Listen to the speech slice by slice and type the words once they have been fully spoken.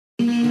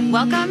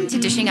Welcome to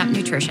Dishing Up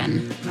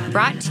Nutrition,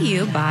 brought to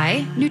you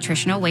by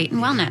Nutritional Weight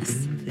and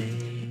Wellness.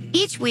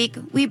 Each week,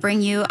 we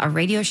bring you a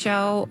radio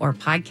show or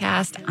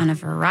podcast on a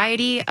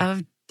variety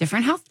of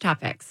different health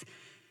topics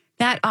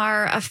that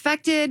are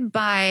affected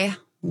by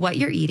what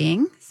you're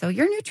eating, so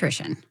your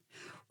nutrition.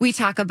 We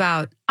talk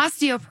about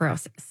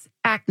osteoporosis,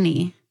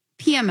 acne,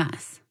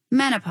 PMS,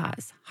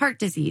 menopause, heart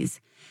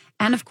disease,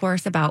 and of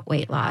course about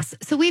weight loss.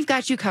 So we've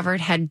got you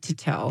covered head to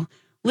toe,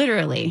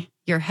 literally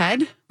your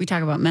head. We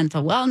talk about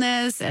mental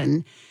wellness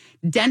and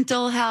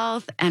dental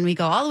health, and we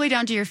go all the way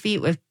down to your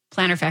feet with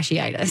plantar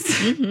fasciitis.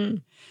 Mm-hmm.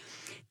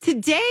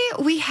 Today,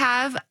 we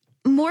have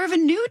more of a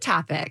new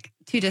topic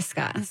to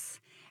discuss,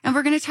 and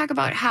we're going to talk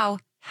about how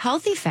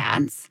healthy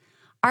fats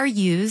are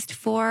used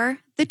for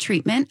the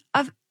treatment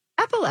of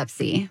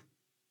epilepsy.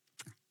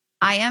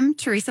 I am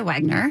Teresa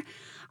Wagner.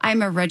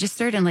 I'm a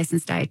registered and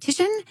licensed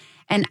dietitian,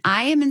 and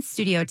I am in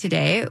studio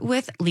today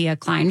with Leah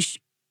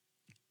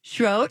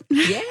Klein-Schrodt.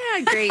 Yeah,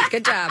 great.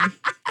 Good job.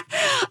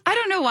 I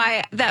don't know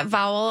why that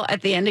vowel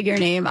at the end of your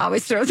name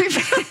always throws me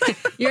back.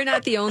 You're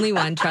not the only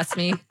one, trust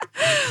me.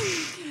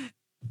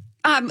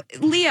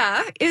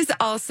 Leah is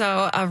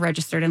also a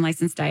registered and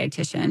licensed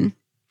dietitian.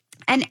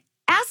 And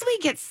as we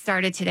get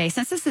started today,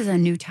 since this is a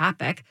new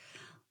topic,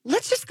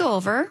 let's just go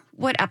over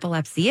what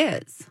epilepsy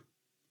is.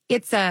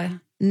 It's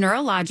a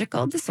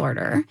neurological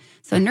disorder.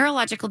 So a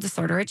neurological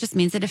disorder, it just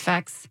means it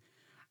affects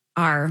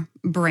our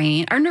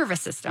brain, our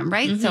nervous system,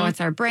 right? Mm-hmm. So it's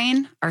our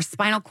brain, our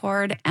spinal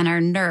cord, and our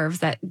nerves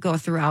that go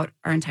throughout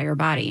our entire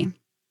body.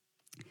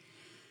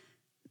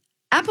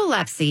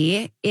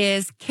 Epilepsy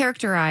is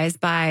characterized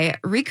by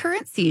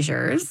recurrent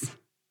seizures,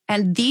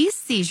 and these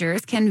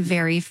seizures can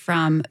vary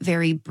from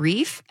very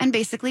brief and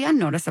basically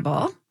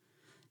unnoticeable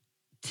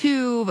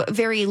to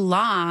very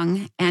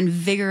long and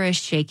vigorous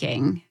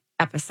shaking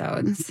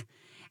episodes.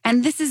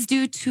 And this is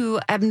due to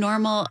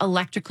abnormal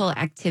electrical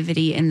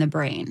activity in the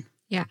brain.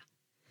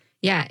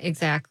 Yeah,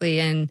 exactly.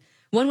 And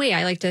one way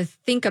I like to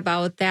think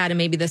about that, and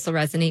maybe this will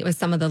resonate with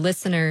some of the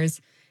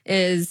listeners,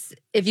 is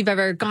if you've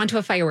ever gone to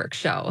a fireworks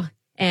show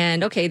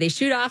and, okay, they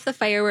shoot off the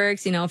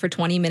fireworks, for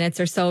 20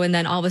 minutes or so, and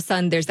then all of a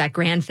sudden there's that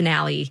grand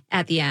finale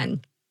at the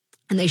end.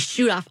 And they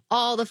shoot off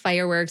all the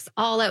fireworks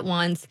all at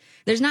once.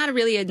 There's not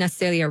really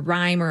necessarily a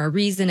rhyme or a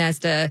reason as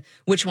to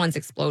which ones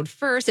explode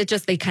first. It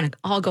just, they kind of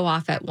all go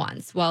off at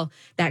once. Well,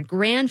 that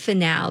grand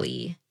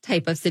finale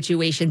type of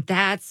situation,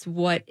 that's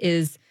what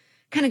is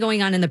kind of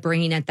going on in the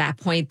brain at that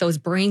point. Those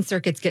brain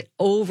circuits get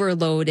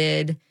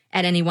overloaded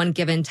at any one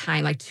given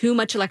time, like too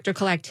much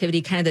electrical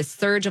activity, kind of this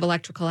surge of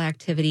electrical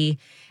activity.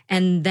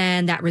 And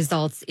then that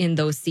results in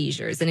those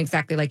seizures. And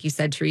exactly like you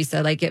said,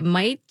 Teresa, like they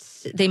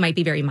might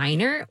be very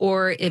minor,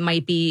 or it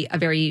might be a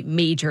very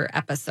major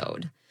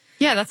episode.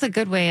 Yeah, that's a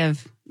good way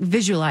of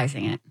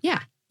visualizing it.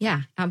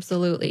 Yeah,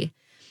 absolutely.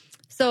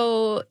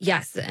 So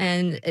yes,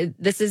 and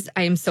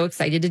I am so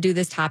excited to do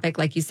this topic.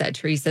 Like you said,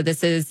 Teresa,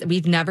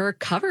 we've never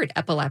covered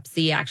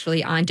epilepsy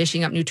actually on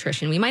Dishing Up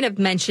Nutrition. We might have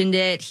mentioned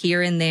it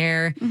here and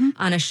there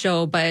on a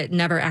show, but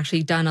never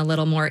actually done a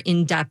little more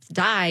in-depth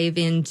dive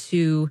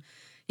into,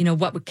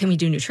 what can we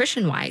do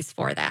nutrition-wise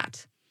for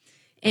that?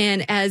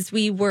 And as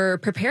we were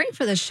preparing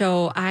for the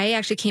show, I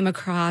actually came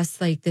across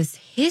this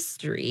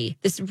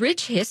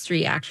rich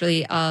history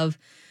actually of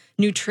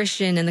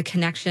nutrition and the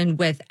connection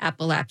with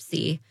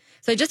epilepsy.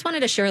 So I just wanted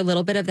to share a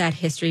little bit of that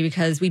history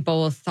because we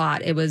both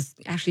thought it was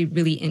actually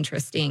really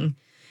interesting.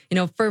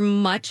 For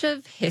much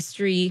of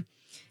history,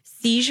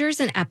 seizures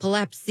and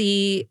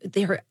epilepsy,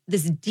 they're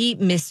this deep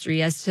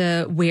mystery as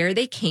to where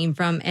they came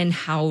from and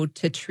how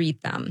to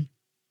treat them.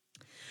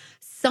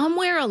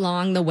 Somewhere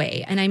along the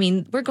way, and I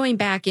mean, we're going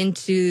back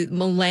into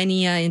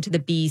millennia, into the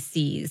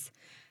BCs,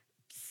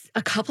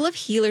 a couple of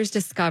healers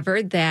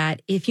discovered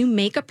that if you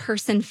make a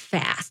person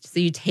fast, so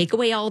you take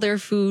away all their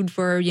food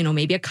for,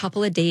 maybe a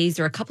couple of days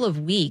or a couple of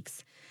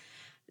weeks,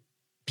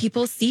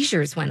 people's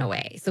seizures went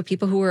away. So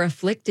people who were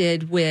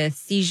afflicted with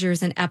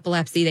seizures and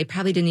epilepsy, they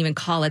probably didn't even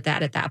call it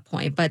that at that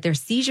point, but their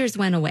seizures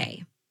went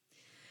away.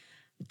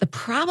 The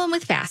problem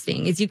with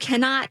fasting is you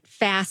cannot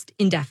fast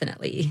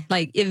indefinitely.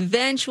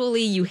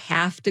 Eventually you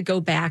have to go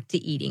back to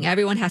eating.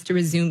 Everyone has to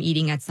resume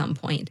eating at some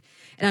point.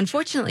 And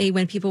unfortunately,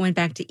 when people went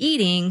back to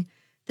eating,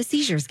 the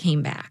seizures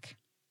came back.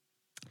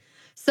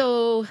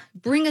 So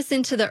bring us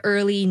into the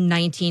early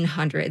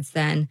 1900s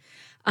then.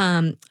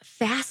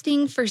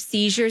 Fasting for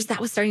seizures,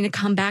 that was starting to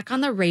come back on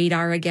the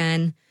radar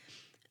again.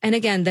 And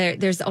again,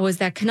 there's always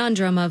that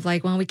conundrum of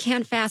we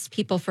can't fast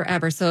people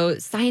forever. So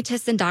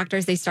scientists and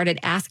doctors, they started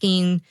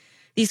asking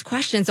these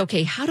questions.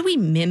 Okay, how do we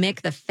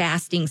mimic the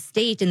fasting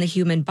state in the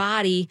human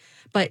body,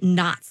 but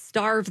not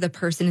starve the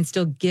person and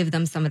still give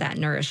them some of that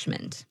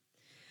nourishment?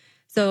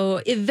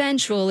 So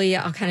eventually,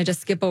 I'll kind of just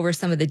skip over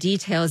some of the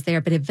details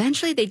there, but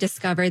eventually they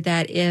discovered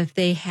that if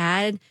they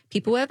had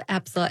people who have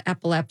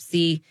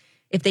epilepsy,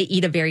 if they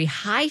eat a very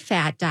high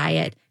fat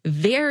diet,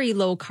 very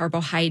low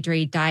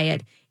carbohydrate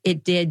diet,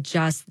 it did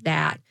just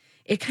that.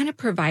 It kind of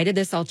provided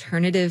this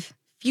alternative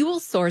fuel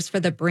source for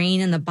the brain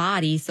and the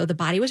body. So the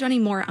body was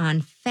running more on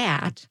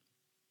fat,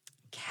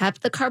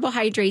 kept the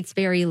carbohydrates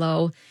very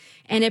low,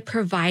 and it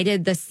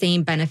provided the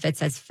same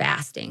benefits as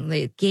fasting.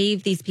 It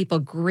gave these people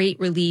great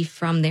relief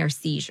from their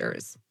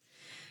seizures.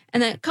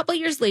 And then a couple of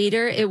years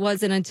later, it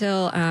wasn't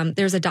until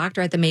there's a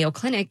doctor at the Mayo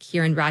Clinic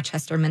here in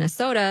Rochester,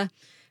 Minnesota,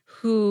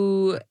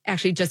 who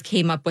actually just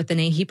came up with the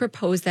name. He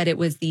proposed that it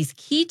was these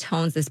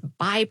ketones, this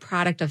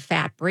byproduct of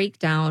fat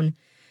breakdown,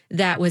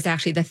 that was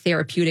actually the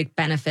therapeutic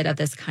benefit of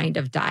this kind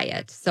of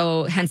diet.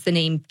 So hence the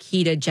name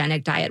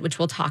ketogenic diet, which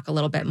we'll talk a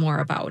little bit more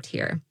about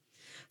here.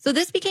 So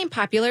this became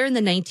popular in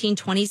the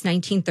 1920s,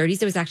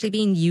 1930s. It was actually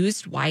being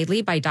used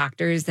widely by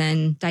doctors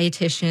and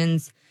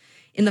dietitians.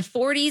 In the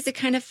 40s, it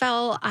kind of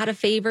fell out of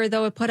favor,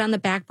 though it put on the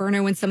back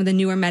burner when some of the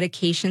newer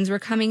medications were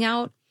coming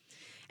out.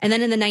 And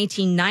then in the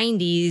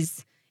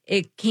 1990s,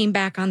 it came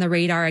back on the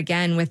radar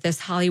again with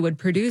this Hollywood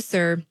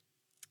producer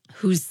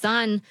whose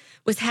son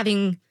was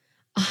having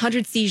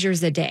 100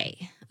 seizures a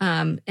day,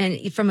 and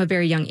from a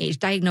very young age,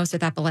 diagnosed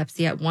with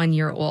epilepsy at 1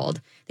 year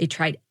old. They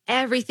tried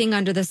everything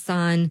under the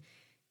sun,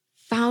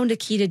 found a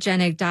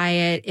ketogenic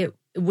diet.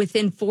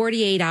 Within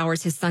 48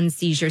 hours, his son's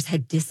seizures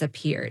had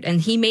disappeared.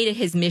 And he made it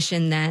his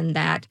mission then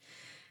that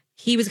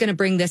he was going to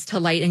bring this to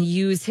light and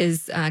use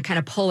his kind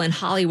of pull in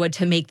Hollywood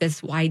to make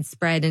this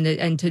widespread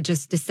and to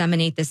just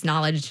disseminate this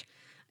knowledge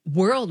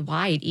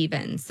worldwide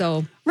even.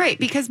 So right,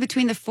 because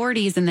between the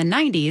 40s and the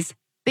 90s,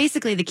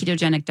 basically the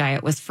ketogenic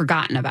diet was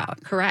forgotten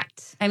about.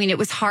 Correct. I mean, it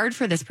was hard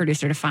for this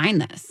producer to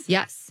find this.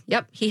 Yes.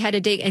 Yep. He had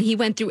to dig, and he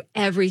went through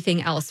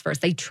everything else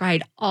first. They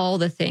tried all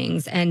the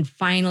things and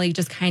finally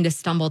just kind of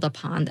stumbled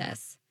upon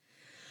this.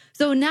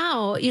 So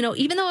now,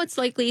 even though it's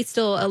likely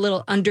still a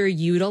little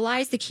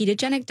underutilized, the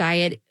ketogenic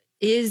diet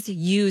is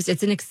used.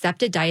 It's an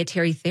accepted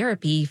dietary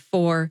therapy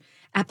for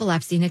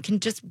epilepsy, and it can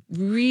just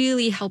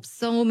really help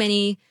so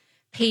many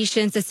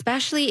patients,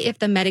 especially if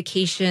the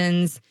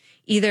medications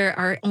either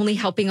are only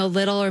helping a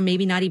little or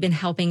maybe not even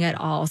helping at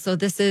all. So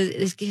this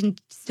can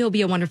still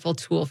be a wonderful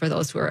tool for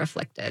those who are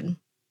afflicted.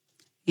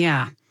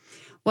 Yeah.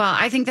 Well,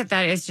 I think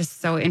that is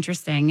just so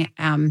interesting.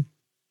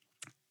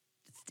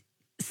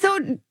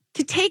 So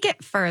to take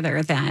it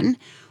further then,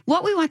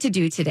 what we want to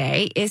do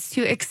today is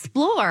to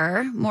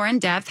explore more in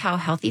depth how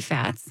healthy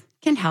fats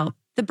can help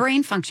the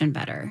brain function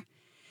better.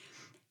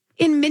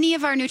 In many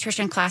of our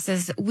nutrition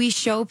classes, we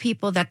show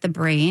people that the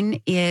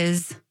brain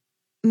is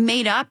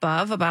made up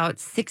of about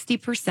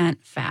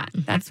 60% fat.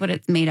 That's what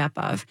it's made up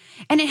of.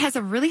 And it has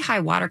a really high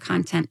water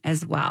content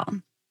as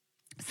well.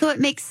 So it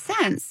makes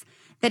sense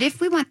that if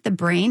we want the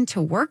brain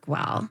to work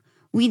well,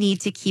 we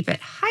need to keep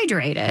it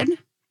hydrated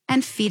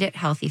and feed it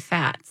healthy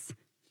fats.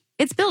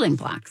 It's building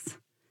blocks.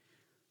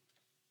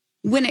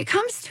 When it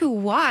comes to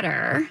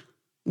water,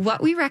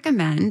 what we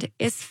recommend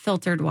is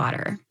filtered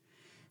water.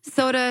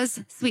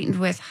 Sodas sweetened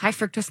with high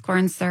fructose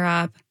corn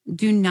syrup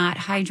do not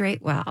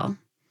hydrate well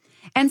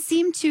and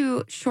seem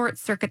to short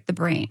circuit the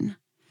brain.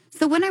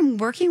 So when I'm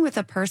working with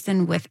a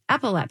person with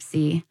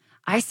epilepsy,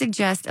 I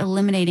suggest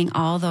eliminating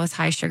all those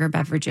high sugar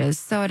beverages,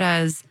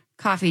 sodas,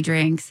 coffee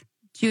drinks,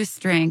 juice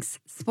drinks,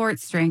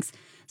 sports drinks,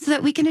 so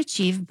that we can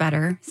achieve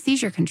better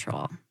seizure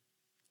control.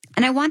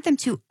 And I want them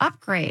to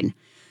upgrade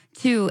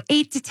to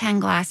 8 to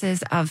 10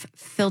 glasses of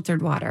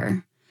filtered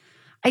water.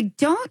 I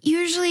don't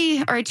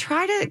usually, or I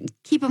try to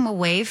keep them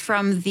away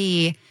from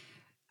the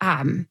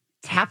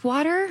tap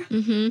water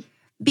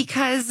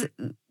because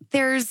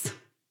there's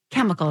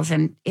chemicals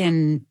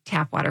in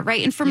tap water,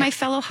 right? And for my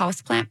fellow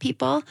houseplant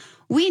people,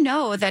 we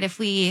know that if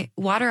we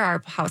water our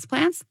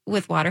houseplants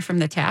with water from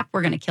the tap,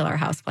 we're going to kill our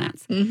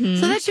houseplants.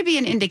 So that should be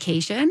an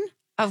indication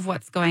of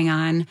what's going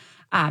on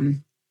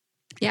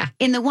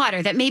in the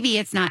water, that maybe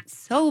it's not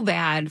so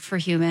bad for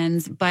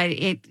humans, but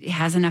it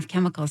has enough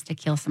chemicals to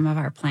kill some of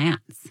our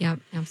plants. Yep,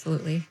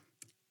 absolutely.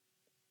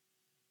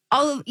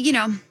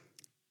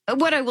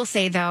 What I will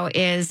say, though,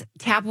 is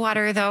tap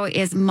water, though,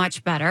 is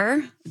much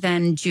better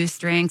than juice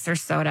drinks or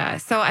soda.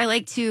 So I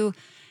like to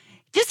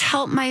just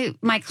help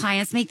my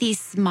clients make these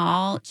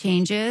small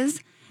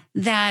changes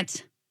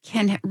that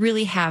can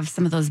really have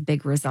some of those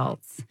big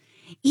results.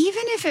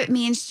 Even if it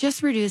means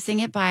just reducing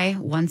it by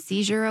 1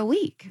 seizure a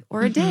week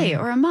or a day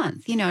or a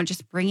month,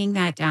 just bringing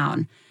that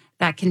down,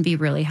 that can be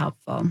really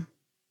helpful.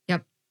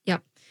 Yep.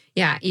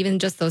 Yeah, even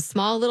just those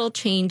small little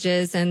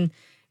changes. And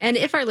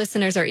if our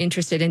listeners are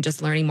interested in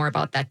just learning more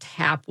about that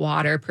tap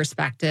water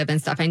perspective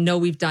and stuff, I know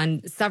we've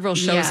done several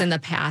shows in the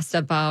past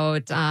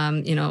about,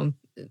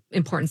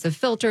 importance of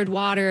filtered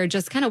water,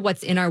 just kind of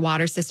what's in our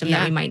water system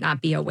that we might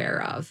not be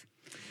aware of.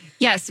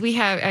 Yes, we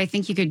have. I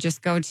think you could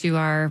just go to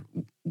our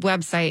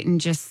website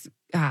and just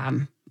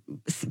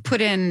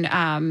put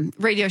in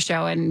radio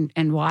show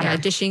and water. Yeah,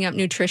 dishing up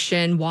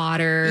nutrition,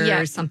 water,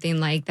 or something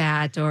like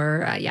that,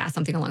 or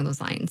something along those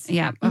lines.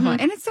 Yeah,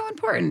 and it's so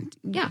important.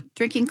 Yeah,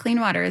 drinking clean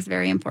water is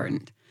very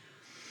important.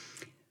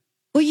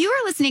 Well, you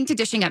are listening to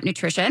Dishing Up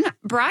Nutrition,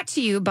 brought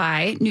to you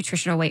by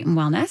Nutritional Weight and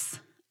Wellness.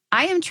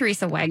 I am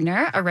Teresa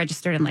Wagner, a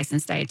registered and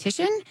licensed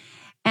dietitian,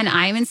 and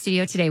I am in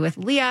studio today with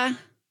Leah,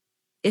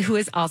 who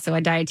is also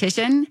a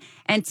dietitian.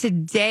 And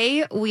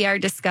today we are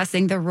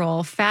discussing the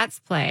role fats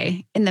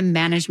play in the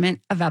management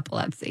of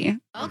epilepsy.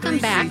 Welcome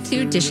back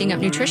to Dishing Up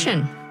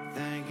Nutrition.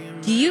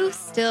 Do you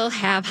still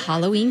have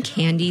Halloween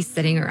candy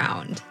sitting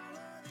around?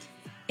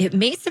 It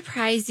may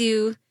surprise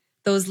you,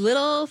 those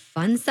little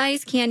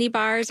fun-sized candy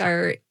bars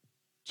are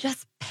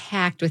just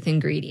packed with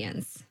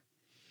ingredients.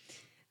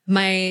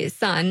 My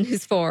son,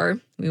 who's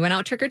 4, we went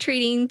out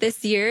trick-or-treating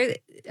this year.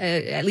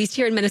 At least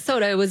here in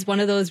Minnesota, it was one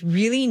of those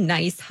really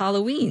nice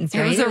Halloweens,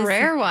 right? It was a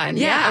rare one.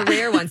 Yeah, a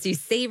rare one. So you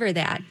savor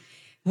that.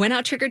 Went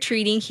out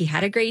trick-or-treating. He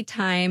had a great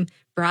time,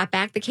 brought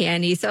back the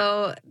candy.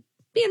 So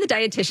being the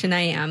dietitian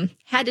I am,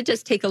 had to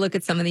just take a look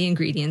at some of the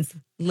ingredients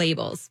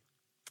labels.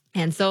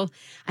 And so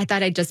I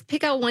thought I'd just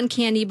pick out one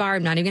candy bar.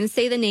 I'm not even going to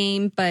say the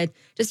name, but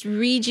just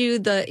read you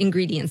the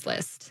ingredients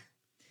list.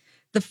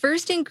 The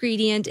first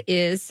ingredient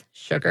is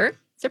sugar.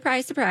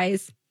 Surprise,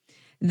 surprise.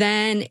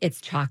 Then it's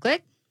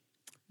chocolate,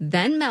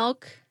 then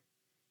milk,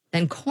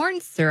 then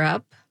corn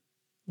syrup,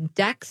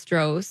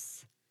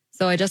 dextrose.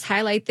 So I just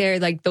highlight there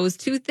like those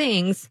two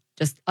things,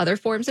 just other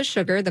forms of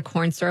sugar, the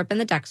corn syrup and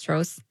the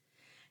dextrose.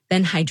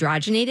 Then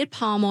hydrogenated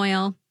palm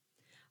oil,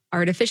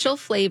 artificial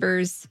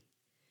flavors,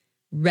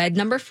 red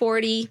number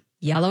 40,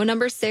 yellow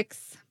number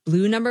 6,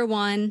 blue number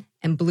 1,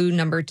 and blue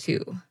number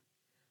 2.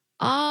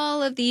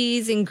 All of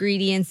these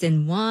ingredients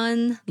in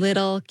one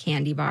little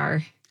candy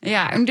bar.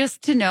 Yeah, and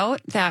just to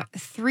note that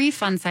 3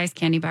 fun-size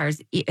candy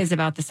bars is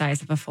about the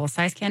size of a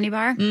full-size candy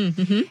bar.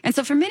 Mm-hmm. And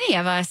so for many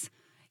of us,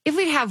 if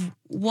we'd have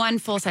one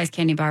full-size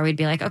candy bar, we'd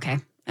be like, okay,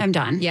 I'm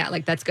done. Yeah,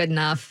 like that's good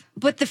enough.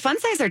 But the fun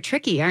size are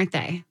tricky, aren't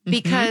they?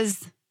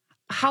 Because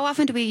how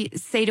often do we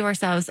say to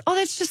ourselves, oh,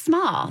 that's just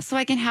small, so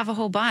I can have a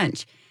whole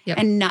bunch. Yep.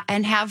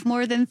 And have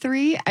more than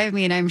 3. I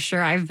mean, I'm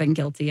sure I've been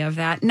guilty of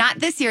that. Not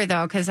this year,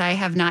 though, because I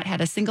have not had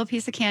a single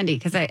piece of candy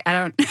because I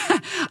don't,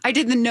 I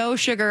did the no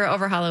sugar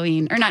over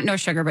Halloween, or not no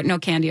sugar, but no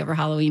candy over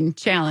Halloween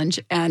challenge.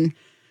 And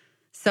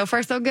so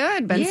far, so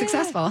good. Been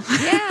successful.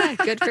 Yeah,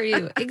 good for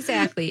you.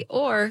 Exactly.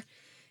 Or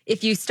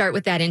if you start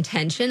with that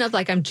intention of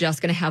like, I'm just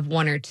going to have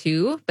 1 or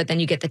 2, but then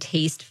you get the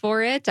taste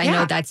for it. I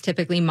know that's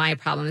typically my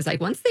problem is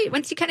like once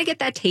you kind of get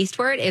that taste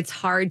for it, it's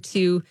hard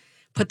to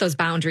put those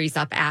boundaries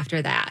up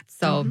after that.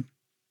 So,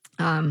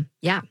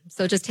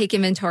 so just take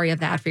inventory of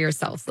that for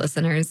yourselves,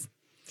 listeners.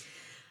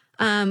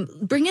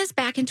 Bring us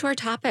back into our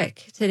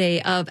topic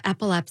today of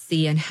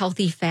epilepsy and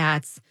healthy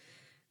fats.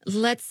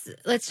 Let's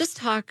just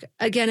talk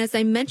again, as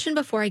I mentioned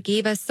before, I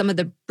gave us some of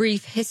the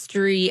brief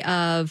history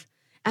of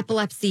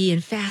epilepsy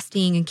and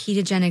fasting and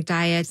ketogenic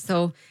diet.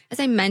 So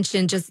as I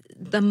mentioned, just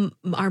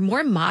our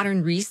more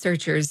modern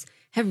researchers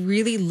have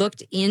really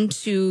looked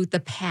into the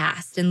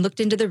past and looked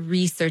into the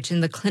research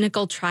and the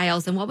clinical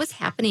trials and what was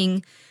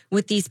happening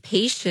with these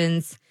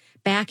patients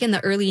back in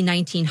the early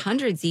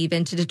 1900s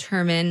even to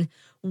determine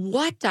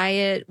what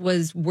diet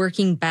was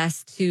working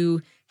best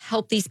to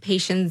help these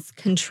patients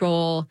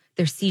control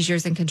their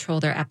seizures and control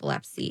their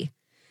epilepsy.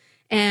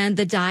 And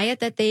the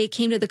diet that they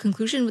came to the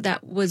conclusion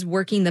that was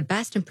working the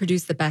best and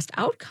produced the best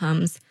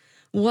outcomes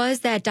was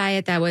that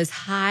diet that was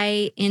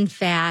high in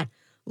fat,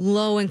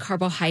 low in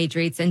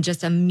carbohydrates, and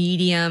just a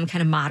medium,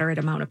 kind of moderate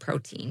amount of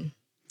protein.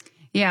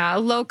 Yeah, a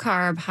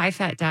low-carb,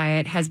 high-fat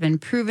diet has been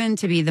proven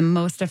to be the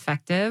most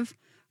effective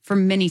for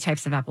many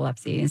types of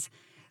epilepsies.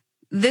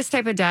 This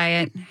type of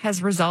diet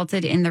has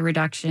resulted in the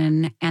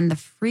reduction and the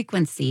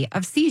frequency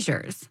of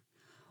seizures.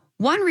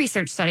 One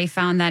research study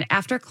found that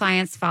after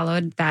clients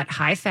followed that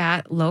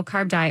high-fat,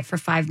 low-carb diet for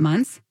 5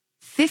 months,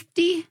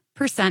 50%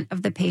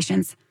 of the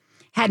patients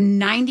had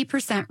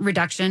 90%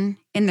 reduction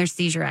in their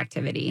seizure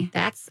activity.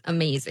 That's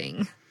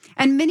amazing.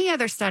 And many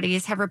other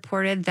studies have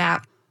reported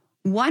that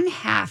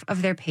 1/2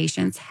 of their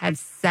patients had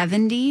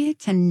 70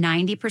 to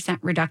 90%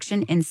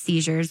 reduction in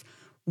seizures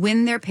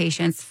when their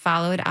patients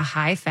followed a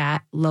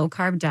high-fat,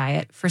 low-carb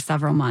diet for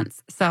several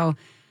months. So,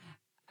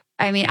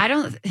 I mean,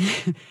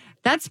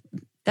 that's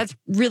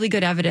really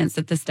good evidence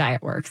that this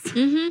diet works.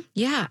 Mm-hmm.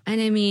 Yeah.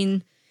 And I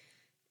mean,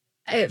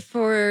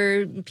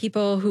 for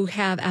people who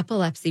have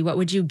epilepsy, what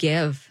would you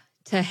give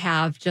to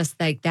have just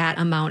like that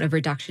amount of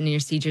reduction in your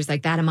seizures,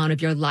 like that amount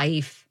of your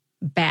life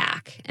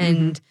back?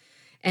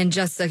 And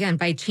just, again,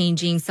 by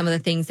changing some of the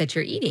things that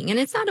you're eating. And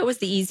it's not always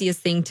the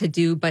easiest thing to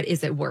do, but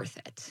is it worth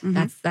it?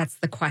 That's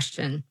the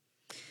question.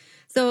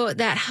 So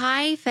that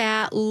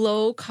high-fat,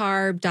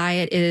 low-carb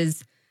diet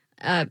is,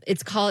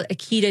 it's called a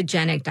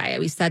ketogenic diet.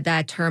 We said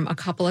that term a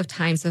couple of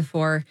times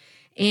before.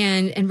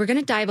 And we're going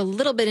to dive a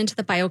little bit into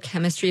the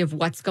biochemistry of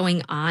what's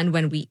going on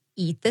when we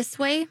eat this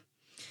way.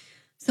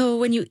 So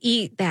when you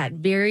eat that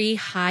very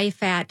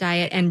high-fat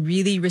diet and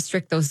really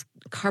restrict those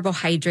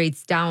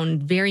carbohydrates down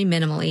very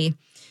minimally,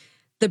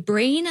 the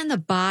brain and the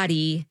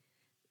body,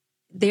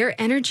 their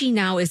energy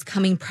now is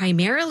coming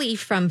primarily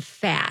from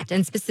fat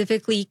and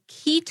specifically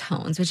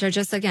ketones, which are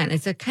just, again,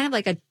 it's a kind of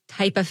like a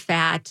type of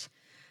fat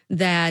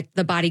that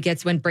the body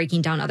gets when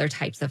breaking down other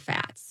types of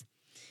fats.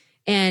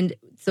 And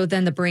so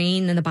then the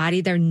brain and the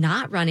body, they're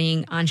not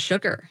running on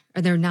sugar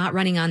or they're not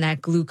running on that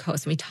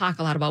glucose. And we talk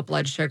a lot about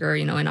blood sugar,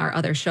 in our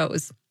other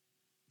shows.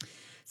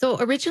 So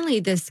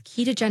originally this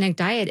ketogenic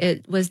diet,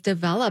 it was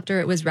developed or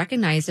it was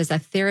recognized as a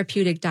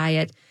therapeutic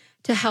diet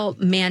to help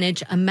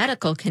manage a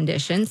medical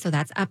condition. So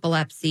that's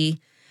epilepsy,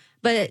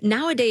 But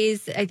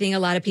nowadays, I think a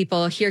lot of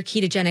people hear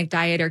ketogenic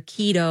diet or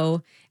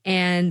keto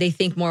and they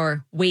think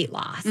more weight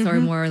loss or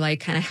more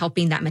like kind of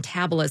helping that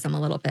metabolism a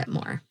little bit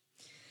more.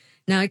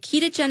 Now, a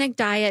ketogenic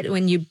diet,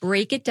 when you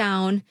break it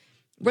down,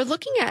 we're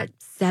looking at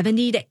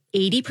 70 to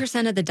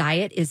 80% of the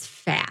diet is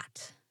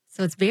fat.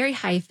 So it's very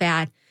high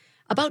fat,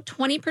 about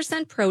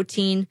 20%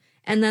 protein,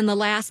 and then the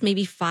last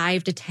maybe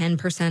 5 to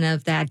 10%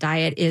 of that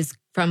diet is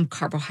from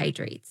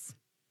carbohydrates.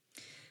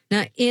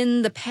 Now,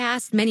 in the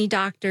past, many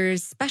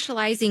doctors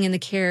specializing in the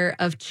care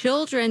of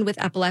children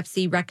with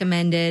epilepsy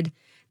recommended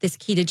this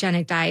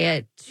ketogenic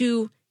diet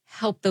to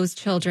help those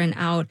children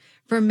out.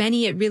 For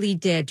many, it really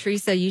did.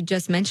 Teresa, you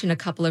just mentioned a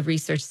couple of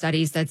research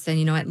studies that said,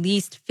 at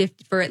least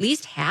for at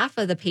least half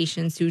of the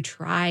patients who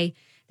try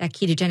that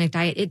ketogenic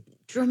diet, it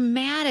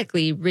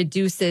dramatically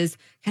reduces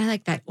kind of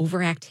like that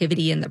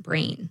overactivity in the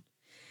brain.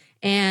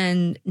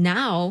 And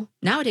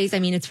nowadays,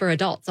 it's for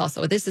adults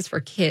also. This is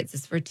for kids,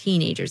 it's for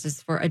teenagers,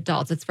 it's for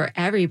adults, it's for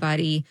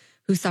everybody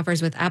who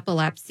suffers with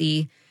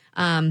epilepsy.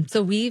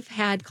 So we've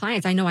had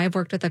clients, I know I've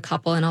worked with a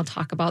couple and I'll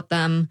talk about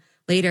them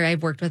later.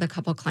 I've worked with a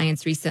couple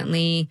clients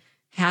recently,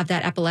 have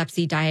that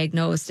epilepsy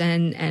diagnosed,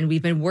 and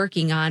we've been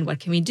working on what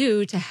can we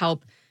do to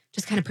help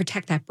just kind of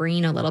protect that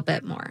brain a little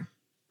bit more.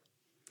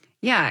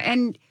 Yeah.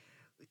 And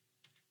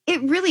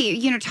it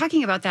really,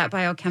 talking about that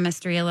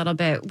biochemistry a little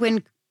bit,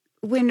 when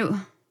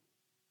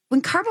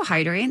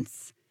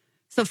carbohydrates,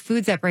 so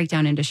foods that break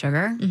down into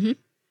sugar,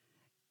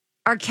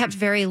 are kept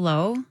very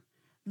low,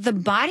 the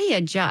body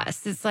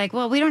adjusts. It's like,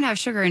 well, we don't have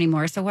sugar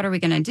anymore, so what are we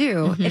going to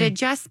do? It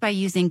adjusts by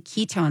using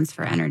ketones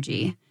for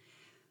energy.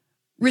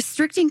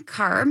 Restricting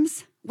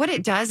carbs, what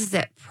it does is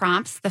it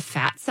prompts the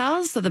fat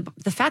cells, so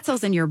the fat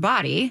cells in your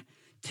body,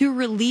 to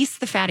release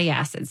the fatty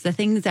acids, the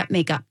things that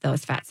make up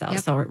those fat cells.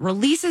 Yep. So it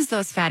releases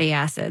those fatty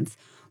acids,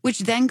 which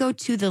then go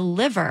to the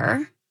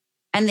liver,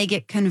 and they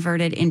get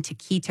converted into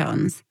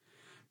ketones.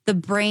 The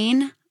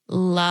brain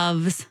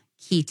loves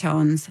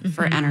ketones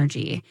for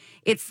energy.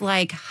 It's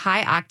like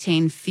high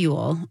octane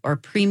fuel or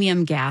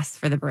premium gas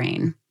for the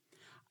brain.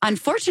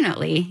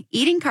 Unfortunately,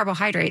 eating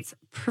carbohydrates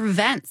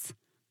prevents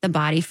the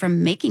body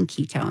from making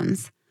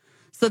ketones.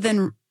 So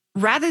then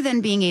rather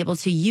than being able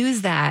to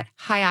use that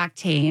high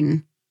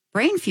octane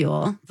brain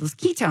fuel, those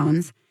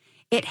ketones,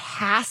 it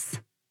has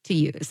to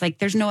use, like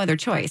there's no other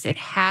choice. It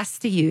has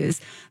to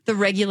use the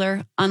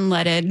regular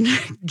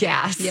unleaded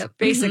gas,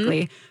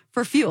 basically,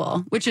 for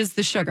fuel, which is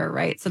the sugar,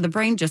 right? So the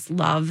brain just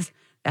loves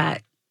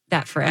that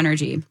for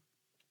energy.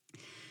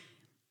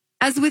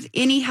 As with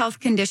any health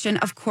condition,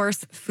 of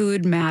course,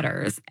 food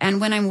matters. And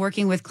when I'm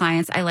working with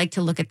clients, I like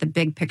to look at the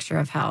big picture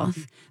of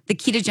health. The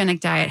ketogenic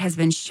diet has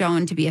been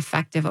shown to be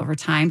effective over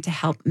time to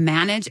help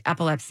manage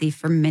epilepsy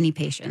for many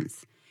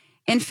patients.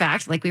 In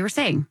fact, like we were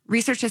saying,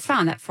 research has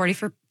found that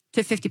 40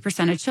 to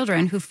 50% of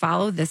children who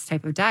follow this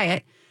type of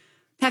diet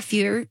have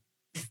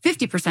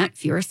 50%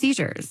 fewer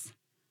seizures.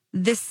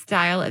 This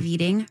style of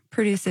eating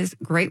produces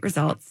great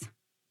results,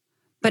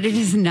 but it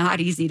is not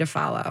easy to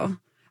follow,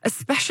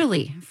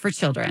 especially for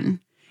children.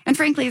 And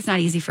frankly, it's not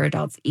easy for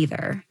adults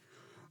either.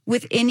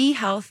 With any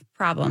health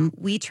problem,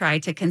 we try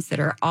to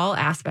consider all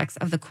aspects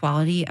of the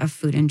quality of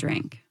food and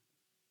drink.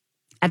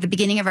 At the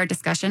beginning of our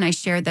discussion, I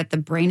shared that the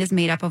brain is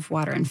made up of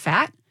water and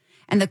fat,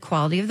 and the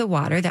quality of the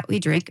water that we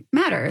drink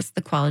matters.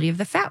 The quality of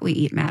the fat we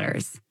eat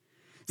matters.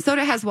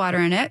 Soda has water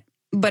in it,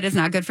 but it's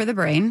not good for the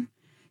brain.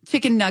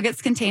 Chicken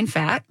nuggets contain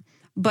fat,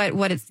 but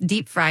what it's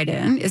deep fried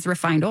in is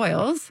refined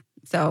oils.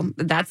 So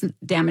that's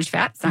damaged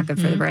fat. It's not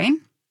good for the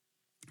brain.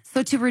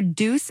 So to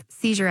reduce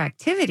seizure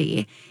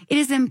activity, it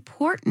is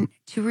important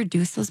to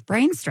reduce those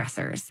brain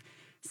stressors,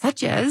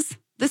 such as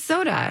the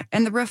soda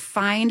and the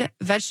refined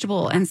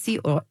vegetable and seed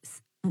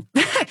oils.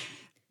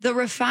 The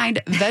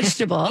refined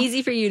vegetable.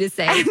 Easy for you to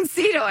say. And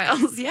seed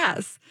oils,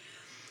 yes.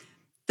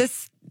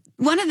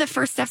 One of the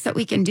first steps that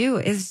we can do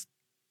is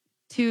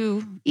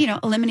to,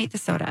 eliminate the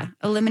soda,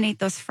 eliminate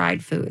those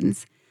fried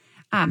foods.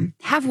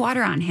 Have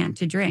water on hand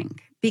to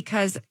drink,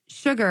 because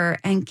sugar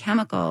and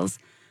chemicals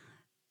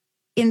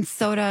in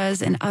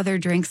sodas and other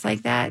drinks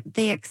like that,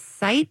 they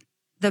excite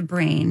the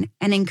brain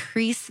and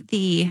increase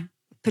the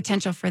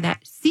potential for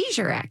that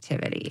seizure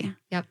activity.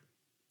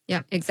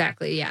 Yep,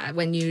 exactly. Yeah.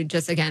 When you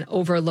just, again,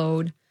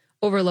 overload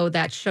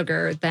that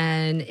sugar,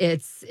 then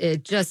it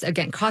just,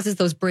 again, causes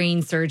those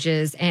brain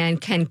surges and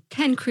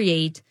can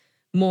create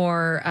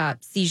more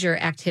seizure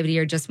activity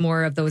or just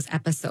more of those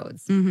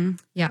episodes.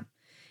 Yeah.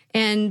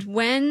 And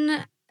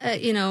when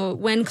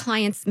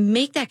clients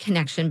make that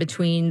connection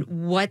between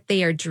what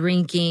they are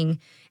drinking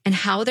and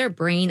how their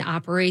brain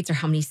operates or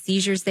how many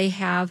seizures they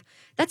have,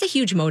 that's a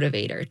huge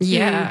motivator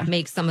to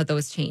make some of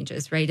those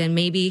changes, right? And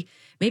maybe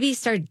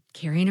start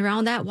carrying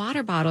around that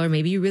water bottle, or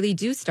maybe you really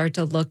do start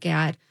to look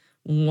at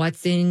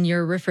what's in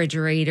your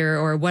refrigerator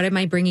or what am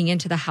I bringing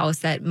into the house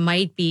that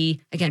might be,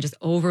 again, just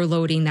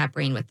overloading that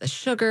brain with the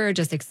sugar,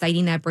 just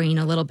exciting that brain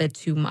a little bit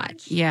too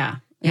much. Yeah.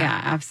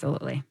 Yeah,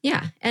 absolutely.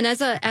 Yeah. And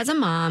as a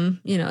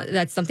mom,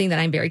 that's something that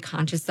I'm very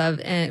conscious of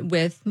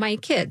with my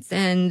kids.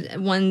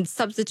 And one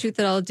substitute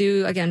that I'll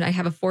do, again, I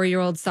have a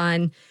 4-year-old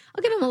son.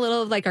 I'll give him a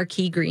little of like our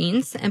key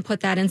greens and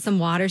put that in some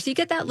water. So you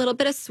get that little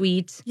bit of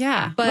sweet.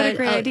 Yeah. But, what a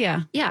great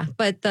idea. Yeah.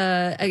 But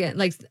again,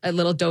 like a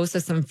little dose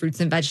of some fruits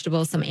and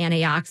vegetables, some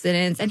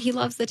antioxidants, and he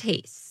loves the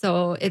taste.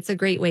 So it's a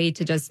great way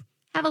to just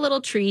have a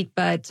little treat,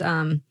 but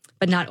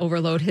not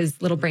overload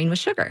his little brain with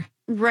sugar.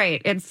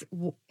 Right.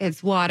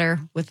 It's water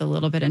with a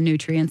little bit of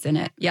nutrients in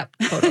it. Yep,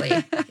 totally.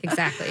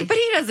 Exactly. But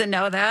he doesn't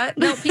know that.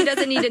 Nope, he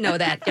doesn't need to know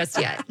that just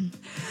yet.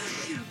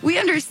 We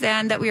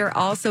understand that we are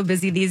all so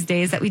busy these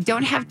days that we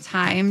don't have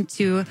time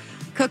to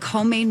cook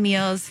homemade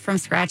meals from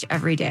scratch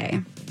every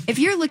day. If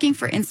you're looking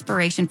for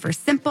inspiration for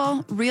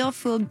simple, real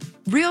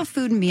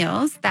food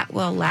meals that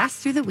will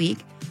last through the week,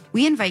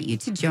 we invite you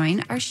to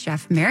join our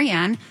chef,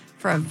 Marianne,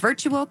 for a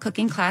virtual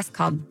cooking class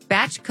called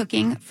Batch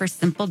Cooking for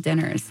Simple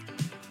Dinners.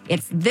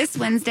 It's this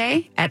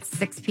Wednesday at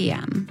 6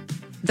 p.m.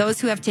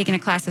 Those who have taken a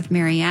class with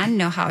Marianne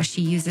know how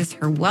she uses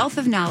her wealth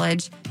of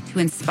knowledge to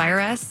inspire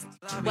us.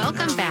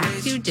 Welcome back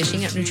to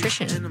Dishing Up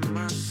Nutrition.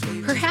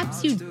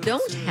 Perhaps you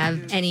don't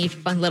have any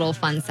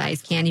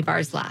fun-sized candy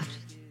bars left,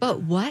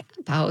 but what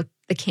about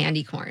the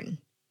candy corn?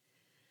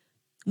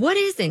 What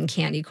is in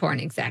candy corn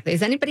exactly?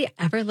 Has anybody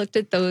ever looked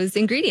at those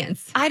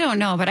ingredients? I don't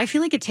know, but I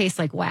feel like it tastes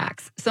like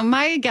wax. So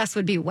my guess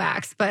would be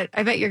wax, but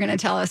I bet you're going to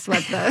tell us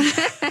what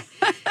the...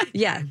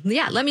 Yeah.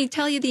 Let me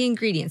tell you the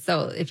ingredients.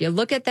 So if you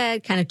look at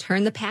that, kind of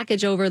turn the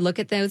package over, look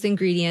at those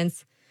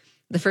ingredients.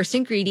 The first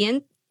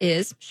ingredient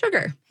is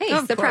sugar. Hey,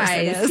 of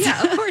surprise. Course it is.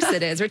 Yeah, of course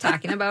it is. We're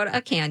talking about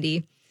a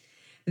candy.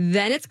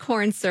 Then it's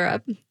corn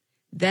syrup.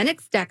 Then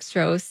it's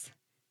dextrose.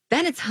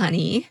 Then it's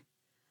honey.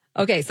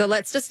 Okay, so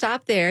let's just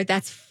stop there.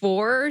 That's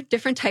 4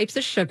 different types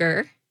of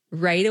sugar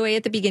right away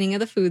at the beginning of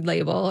the food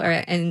label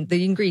and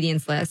the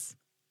ingredients list.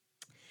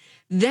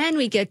 Then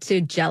we get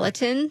to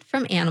gelatin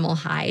from animal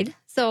hide.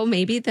 So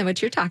maybe then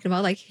what you're talking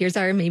about, like here's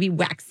our maybe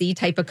waxy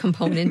type of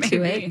component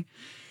to it.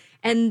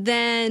 And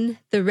then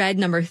the red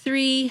number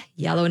 3,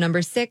 yellow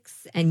number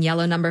 6, and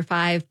yellow number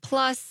 5,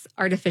 plus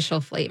artificial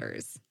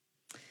flavors.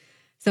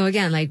 So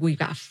again, like we've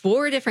got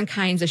 4 different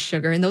kinds of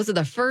sugar, and those are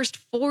the first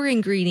 4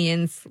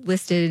 ingredients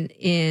listed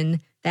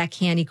in that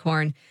candy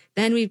corn.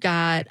 Then we've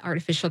got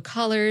artificial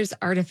colors,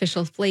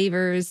 artificial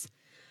flavors.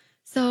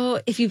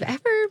 So if you've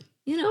ever,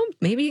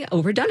 maybe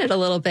overdone it a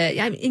little bit,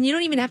 and you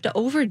don't even have to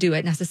overdo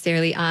it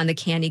necessarily on the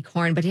candy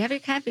corn, but have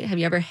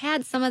you ever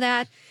had some of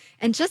that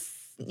and just,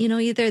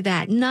 either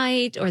that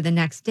night or the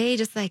next day,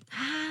 just like,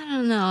 I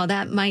don't know,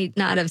 that might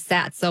not have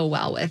sat so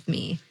well with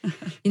me.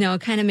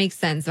 It kind of makes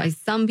sense. Why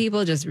some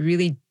people just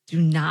really do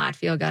not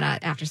feel good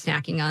after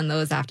snacking on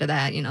those after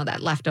that,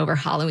 that leftover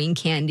Halloween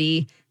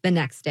candy the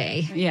next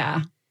day.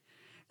 Yeah.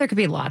 There could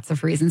be lots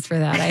of reasons for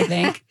that, I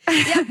think.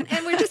 Yeah,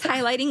 and we're just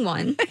highlighting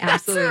one.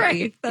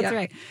 Absolutely. That's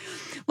right.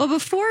 Well,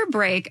 before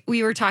break,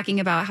 we were talking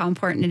about how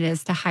important it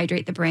is to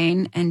hydrate the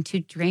brain and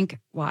to drink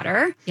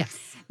water.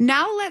 Yes.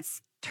 Now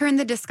let's turn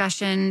the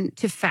discussion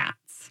to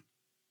fats.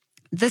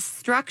 The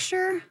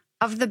structure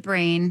of the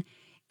brain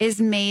is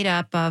made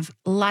up of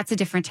lots of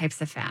different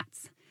types of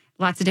fats,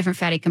 lots of different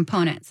fatty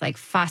components like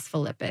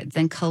phospholipids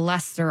and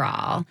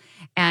cholesterol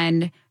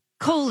and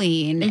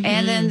choline. Mm-hmm.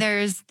 And then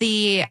there's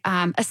the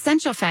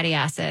essential fatty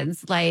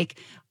acids like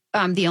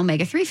the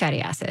omega-3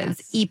 fatty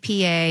acids, yes.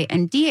 EPA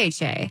and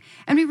DHA.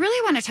 And we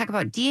really want to talk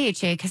about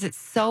DHA because it's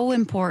so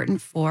important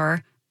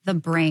for the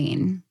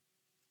brain.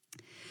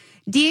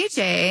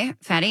 DHA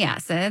fatty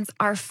acids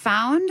are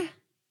found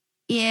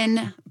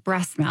in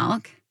breast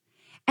milk.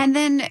 And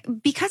then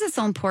because it's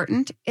so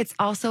important, it's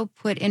also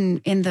put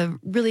in the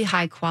really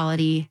high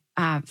quality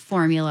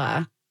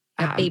formula.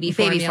 Baby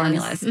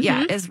formulas. Mm-hmm.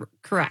 Yeah, is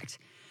correct.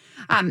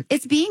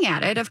 It's being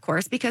added, of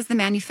course, because the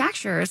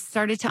manufacturers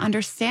started to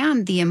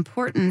understand the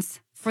importance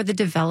for the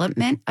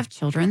development of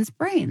children's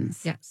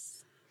brains.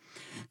 Yes.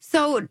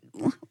 So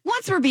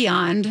once we're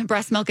beyond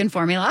breast milk and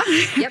formula,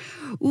 yep.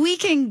 we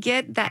can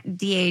get that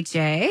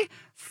DHA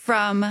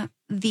from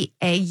the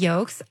egg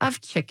yolks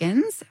of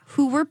chickens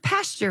who were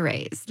pasture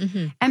raised.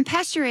 Mm-hmm. And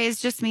pasture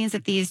raised just means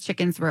that these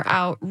chickens were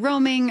out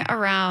roaming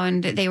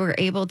around. They were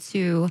able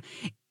to,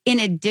 in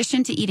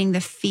addition to eating the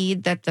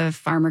feed that the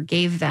farmer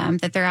gave them,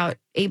 that they're out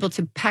able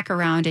to peck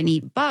around and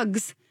eat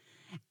bugs.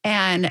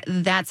 And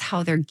that's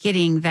how they're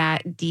getting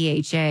that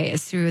DHA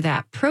is through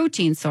that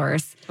protein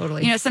source.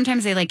 Totally.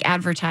 Sometimes they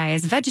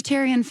advertise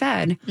vegetarian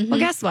fed. Mm-hmm. Well,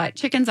 guess what?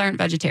 Chickens aren't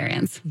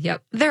vegetarians.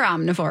 Yep. They're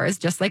omnivores,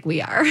 just like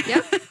we are.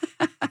 Yep.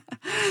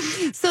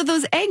 So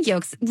those egg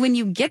yolks, when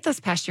you get those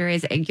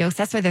pasture-raised egg yolks,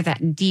 that's why they're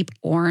that deep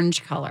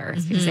orange color.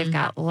 It's because they've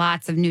got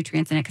lots of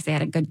nutrients in it because they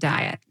had a good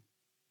diet.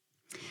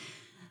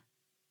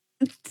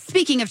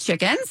 Speaking of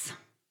chickens,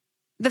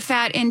 the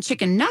fat in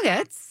chicken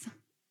nuggets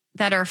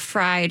that are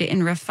fried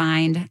in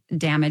refined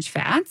damaged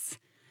fats,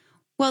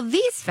 well,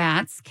 these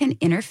fats can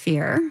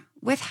interfere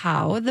with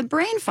how the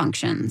brain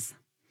functions.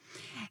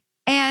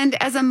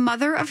 And as a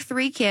mother of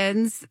 3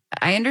 kids,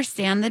 I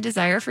understand the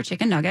desire for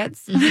chicken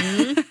nuggets.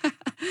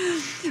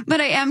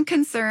 But I am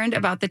concerned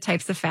about the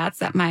types of fats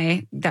that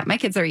my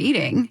kids are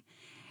eating.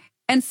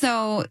 And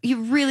so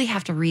you really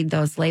have to read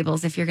those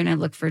labels if you're going to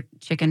look for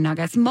chicken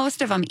nuggets.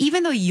 Most of them,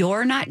 even though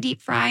you're not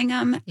deep frying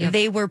them,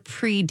 they were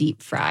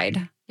pre-deep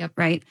fried,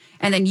 right?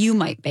 And then you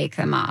might bake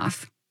them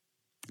off.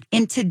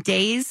 In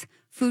today's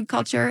food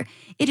culture,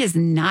 it is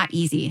not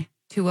easy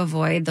to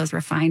avoid those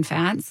refined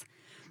fats.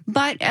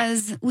 But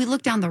as we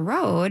look down the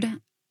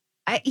road,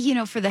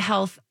 for the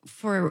health,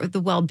 for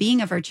the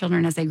well-being of our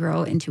children as they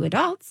grow into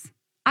adults,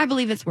 I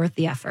believe it's worth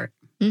the effort.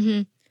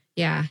 Mm-hmm.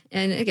 Yeah.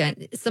 And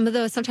again,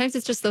 sometimes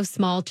it's just those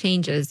small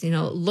changes,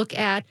 look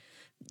at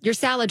your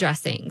salad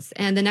dressings.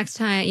 And the next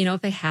time,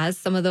 if it has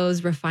some of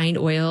those refined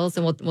oils,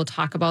 and we'll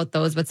talk about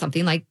those, but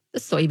something like the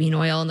soybean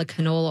oil and the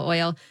canola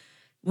oil,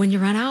 when you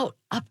run out,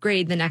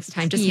 upgrade the next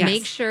time. Just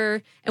make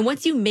sure. And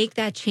once you make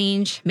that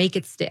change, make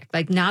it stick.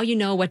 Like now you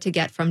know what to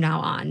get from now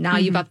on. Now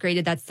you've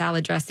upgraded that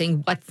salad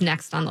dressing. What's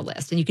next on the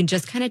list? And you can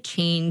just kind of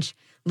change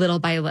little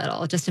by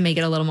little just to make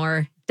it a little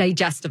more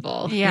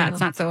digestible. Yeah, it's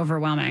not so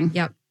overwhelming.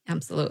 Yep.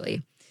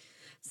 Absolutely.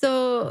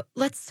 So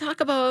let's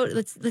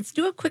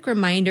do a quick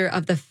reminder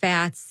of the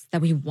fats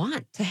that we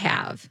want to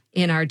have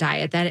in our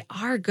diet that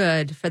are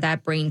good for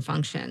that brain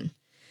function.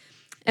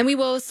 And we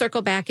will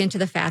circle back into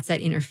the fats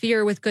that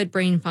interfere with good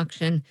brain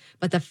function,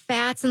 but the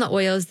fats and the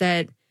oils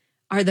that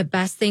are the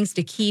best things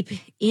to keep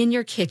in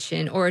your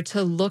kitchen or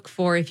to look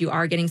for if you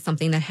are getting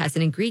something that has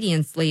an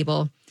ingredients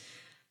label,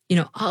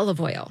 olive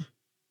oil,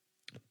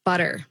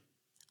 butter,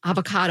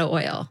 avocado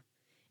oil,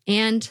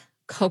 and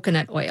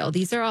coconut oil.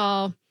 These are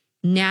all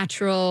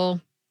natural,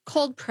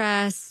 cold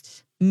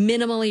pressed,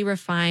 minimally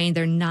refined.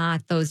 They're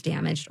not those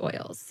damaged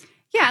oils.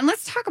 Yeah. And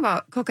let's talk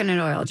about coconut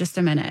oil just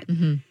a minute.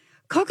 Mm-hmm.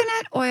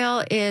 Coconut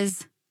oil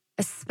is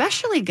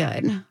especially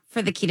good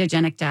for the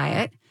ketogenic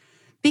diet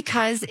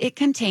because it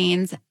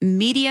contains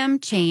medium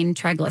chain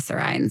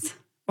triglycerides,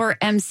 or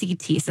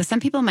MCT. So some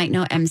people might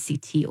know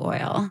MCT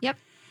oil. Yep.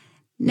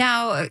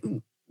 Now,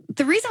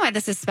 the reason why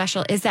this is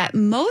special is that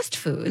most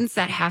foods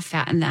that have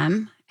fat in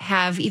them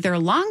have either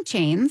long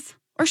chains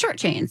or short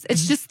chains.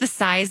 It's just the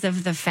size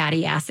of the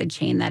fatty acid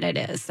chain that it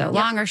is. So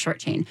long or short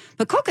chain.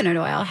 But coconut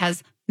oil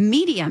has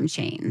medium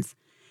chains.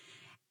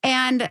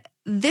 And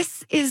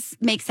this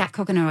makes that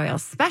coconut oil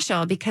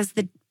special because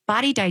the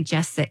body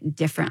digests it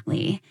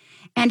differently.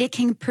 And it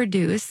can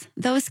produce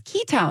those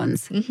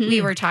ketones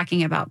we were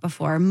talking about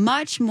before,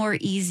 much more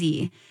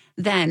easy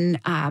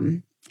than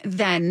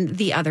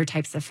the other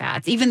types of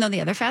fats, even though the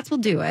other fats will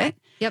do it.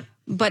 Yep.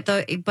 But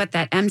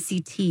that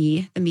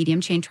MCT, the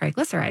medium chain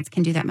triglycerides,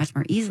 can do that much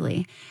more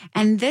easily.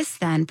 And this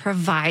then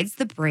provides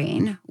the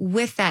brain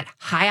with that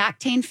high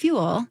octane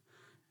fuel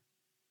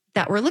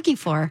that we're looking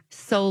for,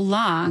 so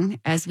long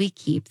as we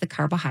keep the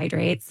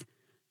carbohydrates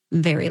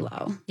very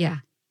low. Yeah.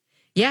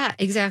 Yeah,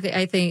 exactly.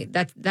 I think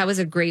that was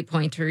a great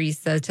point,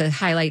 Teresa, to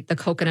highlight the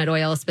coconut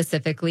oil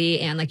specifically.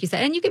 And like you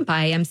said, and you can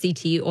buy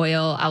MCT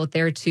oil out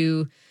there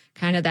too,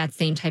 kind of that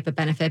same type of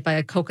benefit,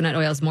 but coconut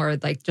oil is more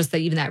like just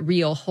even that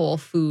real whole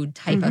food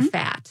type of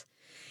fat.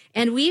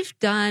 And we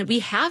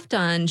have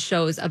done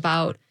shows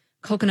about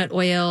coconut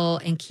oil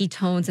and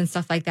ketones and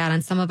stuff like that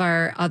on some of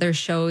our other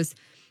shows.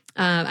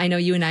 I know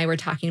you and I were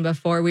talking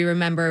before. We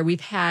remember we've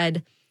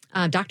had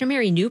Dr.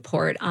 Mary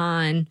Newport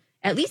on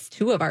at least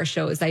 2 of our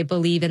shows, I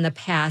believe, in the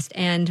past.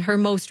 And her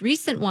most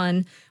recent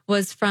one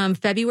was from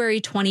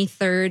February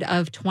 23rd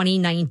of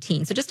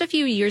 2019. So just a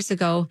few years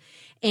ago.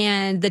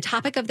 And the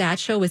topic of that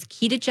show was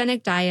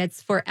ketogenic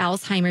diets for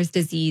Alzheimer's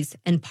disease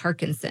and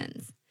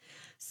Parkinson's.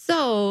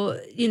 So,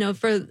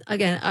 for,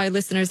 again, our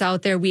listeners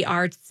out there, we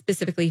are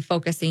specifically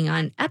focusing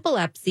on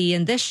epilepsy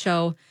in this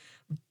show,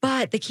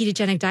 but the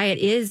ketogenic diet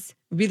is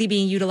really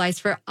being utilized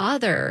for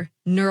other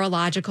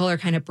neurological or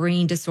kind of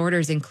brain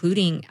disorders,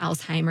 including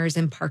Alzheimer's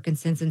and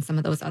Parkinson's and some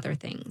of those other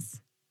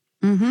things.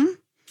 Mm-hmm.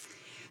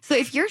 So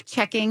if you're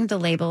checking the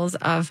labels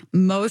of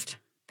most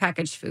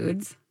packaged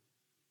foods,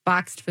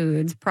 boxed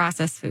foods,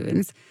 processed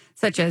foods,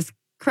 such as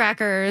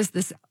crackers,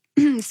 the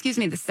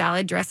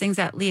salad dressings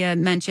that Leah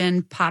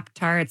mentioned,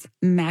 Pop-Tarts,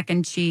 mac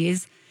and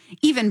cheese,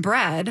 even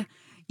bread,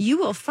 you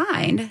will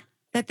find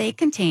that they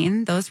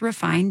contain those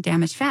refined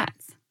damaged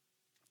fats.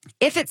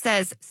 If it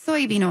says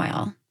soybean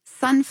oil,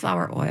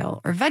 sunflower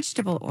oil, or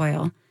vegetable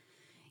oil,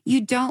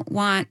 you don't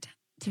want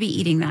to be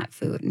eating that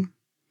food.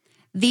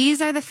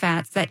 These are the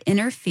fats that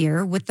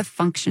interfere with the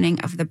functioning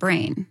of the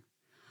brain.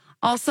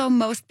 Also,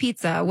 most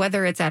pizza,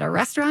 whether it's at a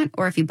restaurant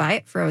or if you buy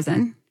it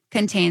frozen,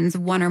 contains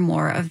one or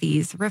more of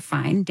these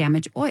refined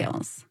damaged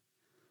oils.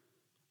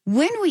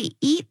 When we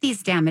eat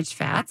these damaged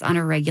fats on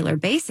a regular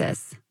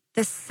basis,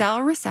 the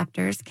cell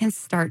receptors can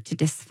start to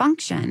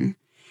dysfunction.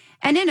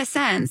 And in a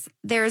sense,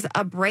 there's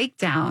a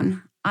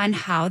breakdown on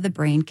how the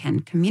brain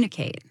can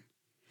communicate.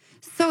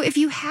 So if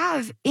you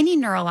have any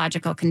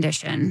neurological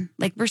condition,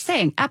 like we're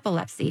saying,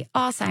 epilepsy,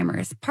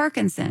 Alzheimer's,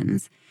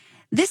 Parkinson's,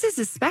 this is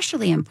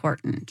especially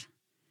important.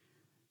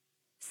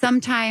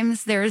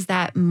 Sometimes there's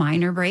that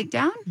minor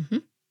breakdown,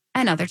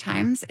 and other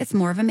times it's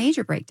more of a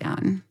major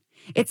breakdown.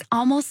 It's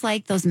almost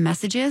like those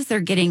messages, they're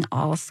getting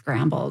all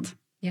scrambled.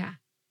 Yeah.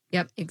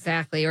 Yep,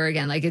 exactly. Or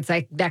again, like it's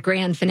like that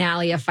grand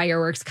finale of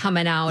fireworks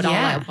coming out all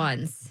at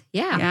once.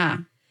 Yeah.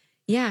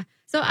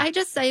 So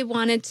I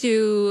wanted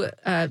to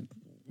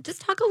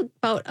just talk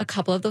about a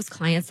couple of those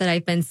clients that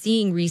I've been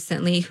seeing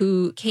recently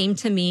who came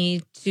to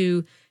me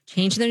to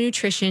change their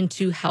nutrition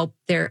to help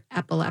their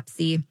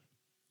epilepsy.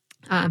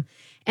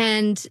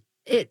 And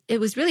it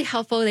was really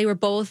helpful. They were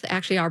both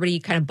actually already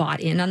kind of bought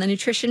in on the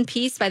nutrition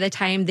piece by the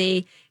time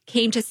they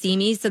came to see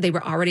me. So they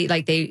were already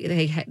like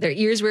their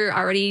ears were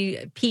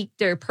already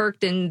peaked or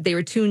perked and they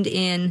were tuned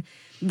in.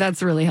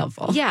 That's really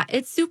helpful. Yeah,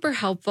 it's super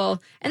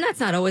helpful. And that's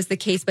not always the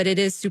case, but it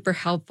is super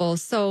helpful.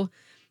 So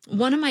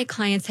one of my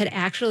clients had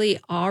actually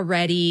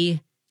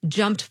already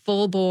jumped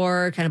full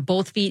bore, kind of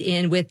both feet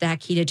in with that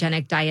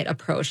ketogenic diet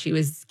approach. She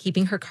was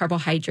keeping her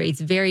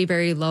carbohydrates very,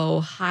 very low,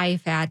 high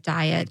fat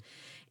diet.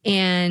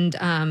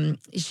 And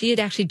she had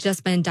actually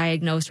just been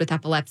diagnosed with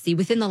epilepsy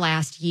within the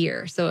last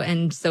year.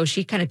 So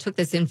she kind of took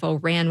this info,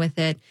 ran with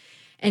it.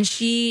 And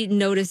she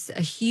noticed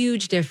a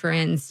huge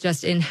difference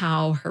just in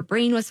how her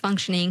brain was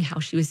functioning, how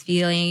she was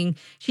feeling.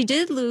 She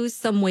did lose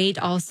some weight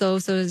also.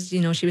 So,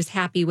 she was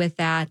happy with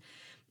that.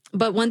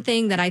 But one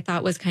thing that I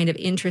thought was kind of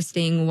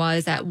interesting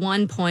was at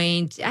one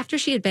point, after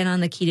she had been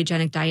on the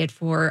ketogenic diet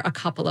for a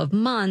couple of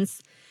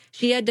months,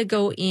 she had to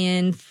go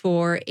in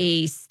for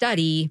a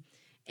study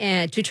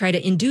to try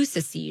to induce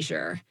a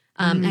seizure.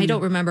 I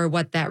don't remember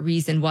what that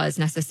reason was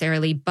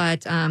necessarily,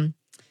 but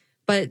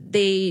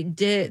they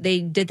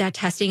did that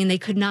testing and they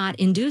could not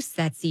induce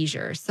that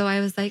seizure. So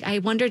I was like, I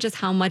wonder just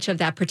how much of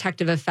that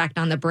protective effect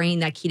on the brain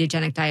that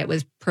ketogenic diet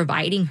was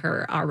providing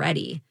her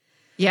already.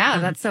 Yeah,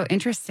 that's so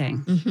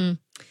interesting. Mm-hmm.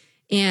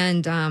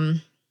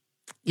 And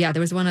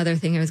there was one other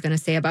thing I was going to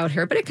say about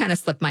her, but it kind of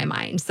slipped my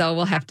mind.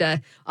 So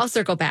I'll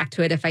circle back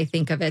to it if I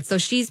think of it. So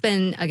she's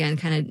been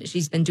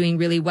doing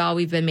really well.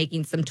 We've been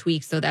making some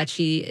tweaks so that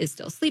she is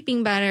still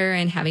sleeping better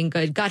and having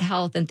good gut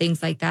health and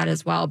things like that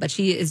as well. But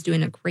she is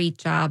doing a great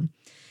job.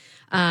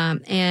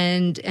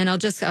 And I'll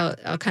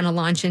kind of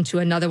launch into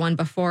another one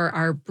before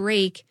our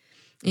break.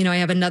 I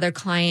have another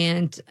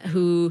client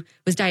who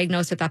was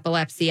diagnosed with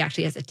epilepsy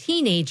actually as a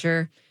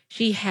teenager.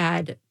 She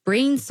had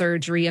brain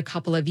surgery a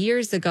couple of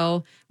years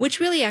ago, which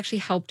really actually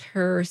helped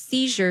her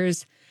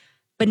seizures.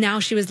 But now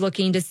she was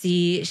looking to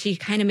see, she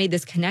kind of made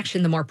this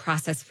connection. The more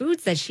processed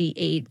foods that she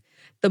ate,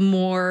 the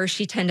more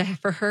she tended to,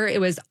 for her,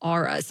 it was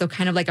aura. So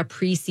kind of like a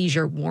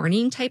pre-seizure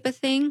warning type of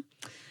thing.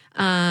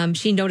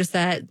 She noticed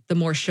that the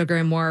more sugar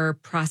and more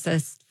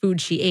processed food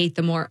she ate,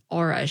 the more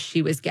aura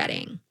she was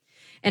getting.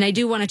 And I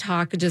do want to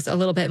talk just a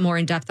little bit more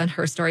in depth on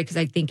her story because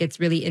I think it's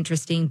really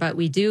interesting, but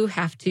we do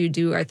have to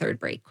do our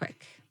third break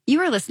quick. You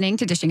are listening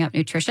to Dishing Up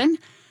Nutrition.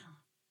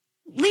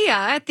 Leah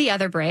at the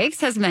other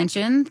breaks has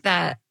mentioned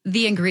that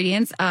the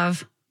ingredients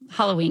of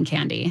Halloween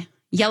candy,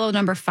 yellow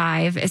number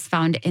 5, is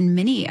found in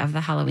many of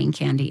the Halloween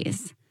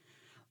candies.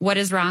 What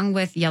is wrong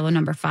with yellow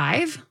number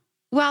 5?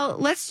 Well,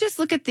 let's just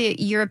look at the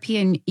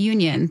European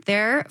Union.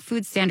 Their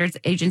Food Standards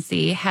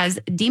Agency has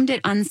deemed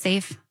it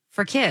unsafe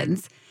for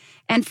kids,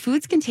 and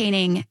foods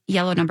containing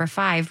yellow number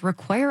 5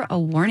 require a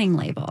warning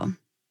label.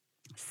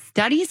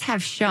 Studies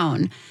have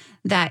shown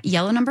that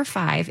yellow number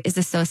 5 is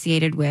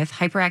associated with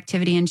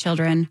hyperactivity in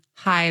children,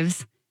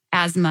 hives,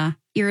 asthma,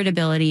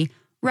 irritability,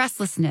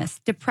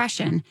 restlessness,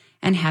 depression,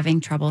 and having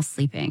trouble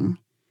sleeping.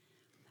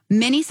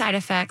 Many side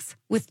effects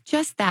with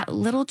just that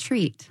little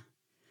treat.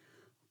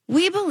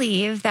 We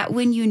believe that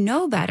when you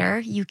know better,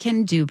 you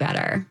can do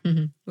better.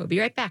 Mm-hmm. We'll be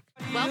right back.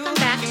 Welcome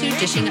back to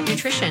Dishing Up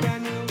Nutrition.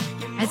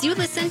 As you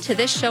listen to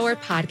this show or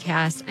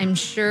podcast, I'm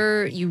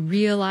sure you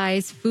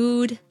realize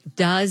food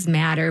does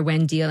matter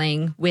when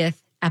dealing with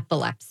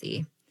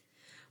epilepsy.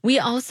 We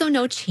also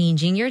know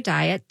changing your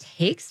diet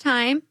takes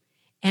time,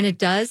 and it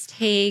does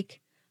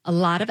take a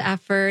lot of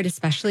effort,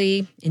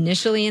 especially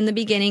initially in the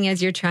beginning as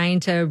you're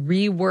trying to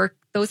rework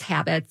those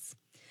habits.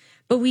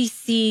 But we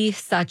see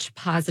such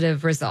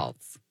positive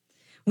results.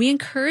 We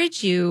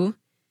encourage you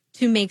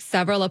to make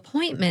several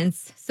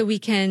appointments so we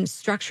can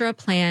structure a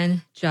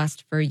plan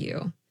just for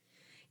you.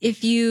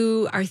 If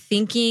you are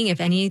thinking, if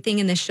anything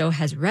in the show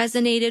has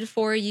resonated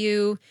for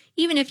you,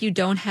 even if you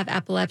don't have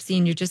epilepsy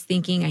and you're just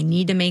thinking, I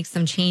need to make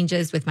some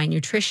changes with my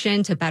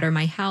nutrition to better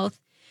my health,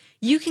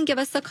 you can give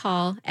us a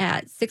call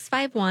at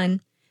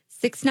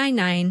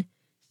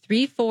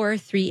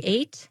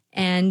 651-699-3438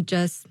 and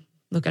just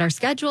look at our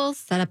schedules,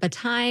 set up a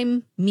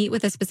time, meet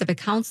with a specific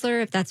counselor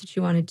if that's what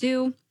you want to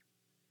do.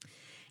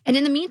 And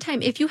in the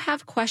meantime, if you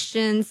have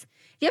questions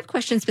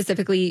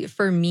specifically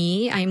for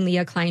me, I'm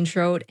Leah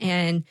Kleinschrodt,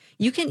 and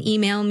you can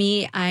email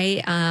me.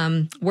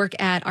 I work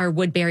at our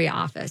Woodbury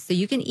office. So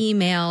you can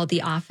email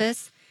the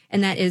office,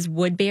 and that is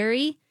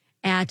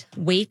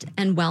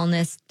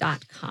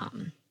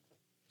woodbury@weightandwellness.com.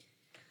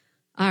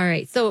 All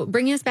right. So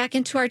bringing us back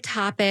into our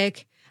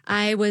topic,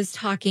 I was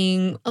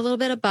talking a little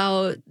bit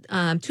about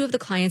two of the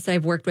clients that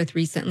I've worked with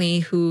recently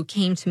who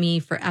came to me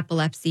for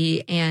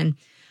epilepsy. And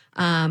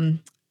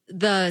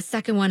the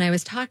second one I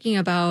was talking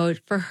about,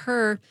 for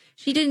her,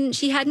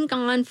 she hadn't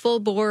gone full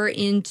bore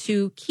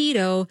into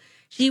keto.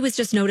 she was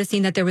just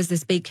noticing that there was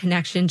this big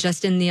connection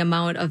just in the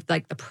amount of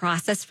like the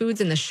processed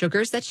foods and the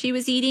sugars that she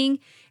was eating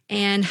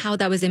and how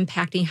that was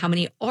impacting how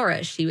many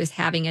auras she was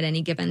having at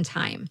any given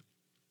time.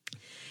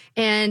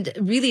 And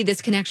really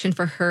this connection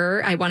for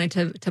her, I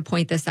wanted to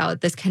point this out,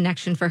 this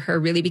connection for her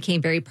really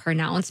became very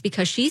pronounced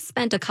because she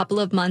spent a couple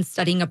of months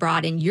studying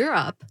abroad in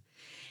Europe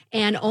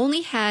and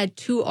only had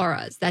 2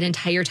 auras that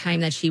entire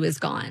time that she was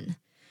gone.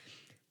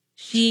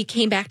 She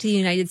came back to the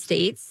United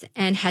States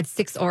and had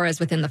 6 auras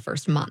within the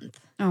first month.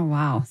 Oh,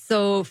 wow.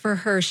 So for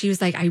her, she was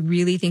like, I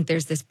really think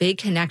there's this big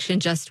connection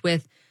just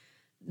with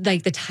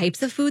like the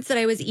types of foods that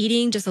I was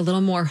eating, just a little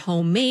more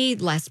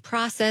homemade, less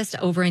processed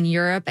over in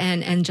Europe.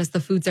 And just the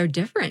foods are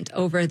different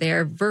over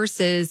there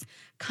versus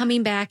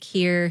coming back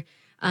here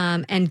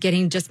and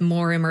getting just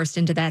more immersed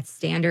into that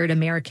standard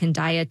American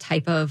diet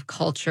type of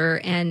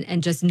culture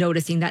and just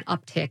noticing that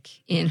uptick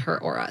in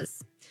her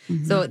auras.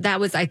 Mm-hmm. So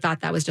I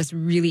thought that was just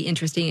really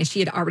interesting. And she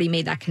had already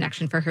made that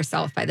connection for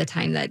herself by the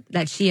time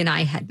that she and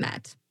I had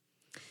met.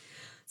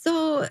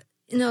 So,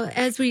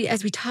 as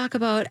we talk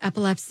about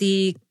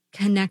epilepsy,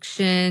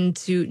 connection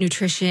to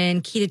nutrition,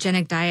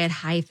 ketogenic diet,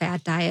 high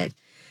fat diet,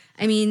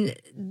 I mean,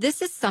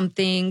 this is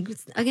something,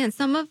 again,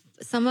 some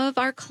of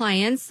our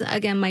clients,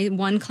 again, my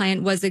one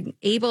client was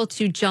able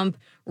to jump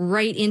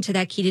right into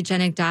that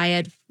ketogenic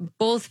diet,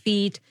 both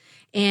feet,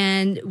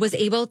 and was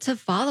able to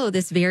follow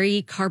this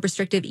very carb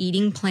restrictive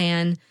eating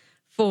plan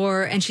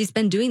and she's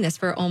been doing this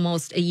for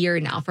almost a year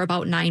now, for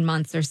about 9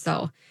 months or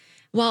so.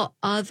 While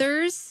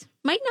others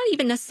might not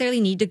even necessarily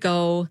need to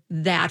go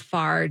that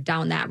far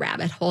down that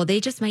rabbit hole. They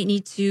just might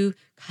need to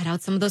cut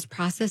out some of those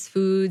processed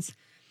foods,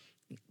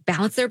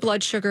 balance their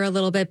blood sugar a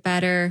little bit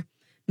better,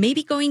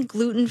 maybe going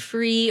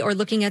gluten-free or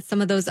looking at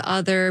some of those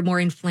other more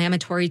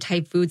inflammatory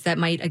type foods that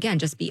might, again,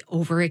 just be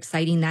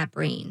overexciting that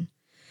brain.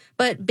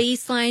 But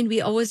baseline,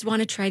 we always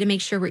want to try to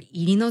make sure we're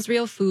eating those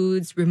real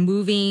foods,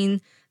 removing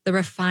the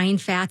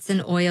refined fats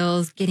and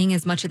oils, getting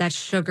as much of that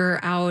sugar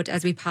out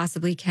as we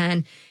possibly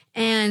can,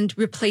 and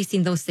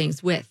replacing those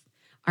things with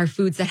our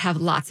foods that have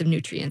lots of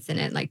nutrients in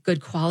it, like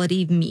good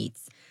quality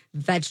meats,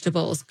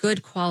 vegetables,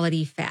 good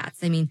quality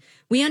fats. I mean,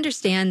 we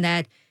understand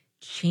that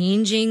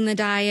changing the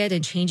diet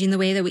and changing the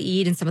way that we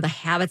eat and some of the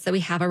habits that we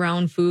have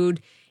around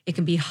food, it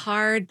can be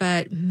hard,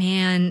 but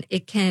man,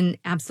 it can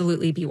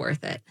absolutely be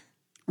worth it.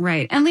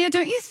 Right. And Leah,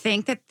 don't you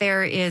think that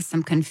there is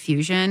some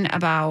confusion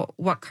about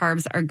what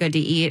carbs are good to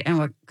eat and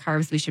what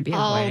carbs we should be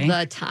avoiding? All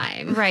the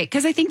time. Right.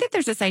 Because I think that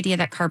there's this idea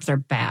that carbs are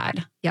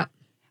bad. Yep.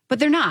 But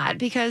they're not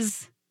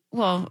because,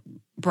 well,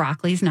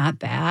 broccoli's not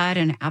bad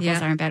and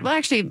apples aren't bad. Well,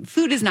 actually,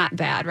 food is not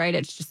bad, right?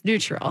 It's just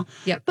neutral.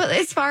 Yep. But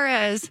as far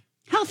as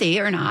healthy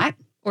or not.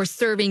 Or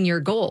serving your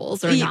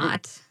goals or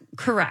not.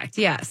 Correct.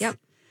 Yes. Yep.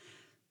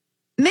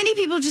 Many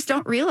people just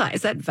don't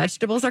realize that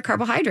vegetables are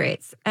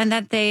carbohydrates and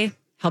that they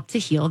help to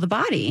heal the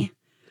body.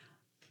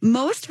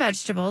 Most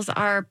vegetables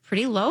are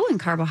pretty low in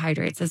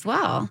carbohydrates as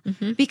well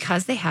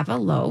because they have a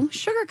low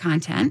sugar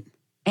content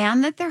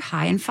and that they're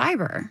high in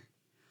fiber.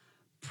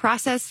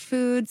 Processed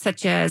foods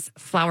such as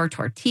flour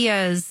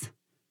tortillas,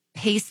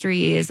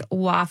 pastries,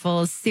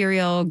 waffles,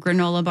 cereal,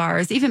 granola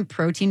bars, even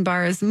protein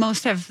bars,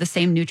 most have the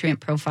same nutrient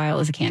profile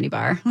as a candy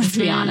bar, let's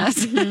be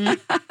honest.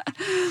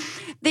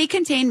 They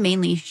contain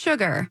mainly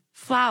sugar,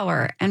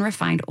 flour, and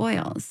refined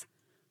oils.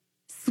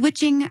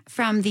 Switching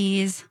from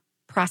these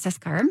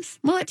processed carbs,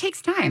 well, it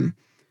takes time.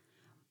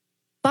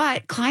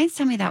 But clients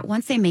tell me that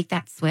once they make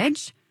that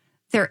switch,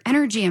 their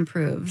energy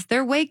improves,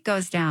 their weight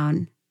goes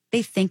down,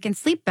 they think and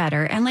sleep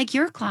better. And like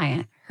your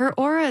client, her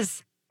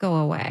auras go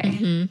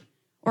away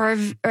or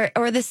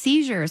the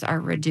seizures are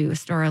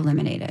reduced or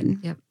eliminated.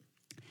 Yep.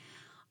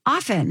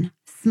 Often,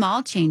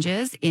 small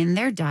changes in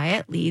their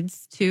diet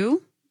leads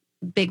to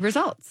big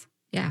results.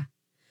 Yeah.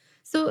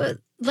 So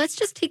let's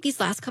just take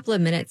these last couple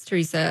of minutes,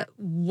 Teresa.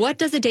 What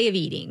does a day of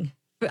eating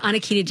on a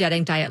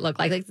ketogenic diet look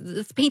like?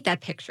 Let's paint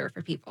that picture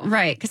for people.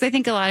 Right. Because I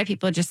think a lot of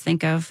people just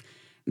think of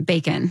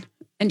bacon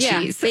and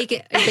cheese.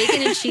 Bacon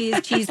and cheese,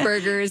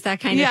 cheeseburgers, that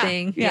kind of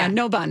thing. Yeah,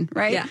 no bun,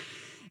 right? Yeah.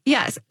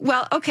 Yes.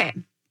 Well, okay.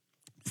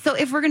 So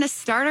if we're going to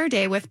start our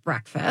day with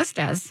breakfast,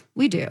 as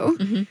we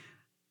do,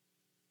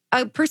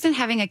 a person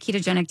having a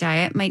ketogenic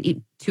diet might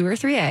eat 2 or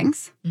 3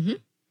 eggs.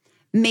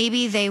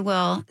 Maybe they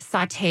will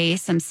saute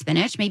some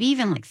spinach, maybe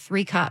even like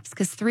 3 cups,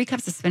 because 3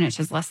 cups of spinach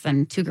is less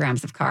than 2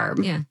 grams of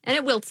carb. Yeah. And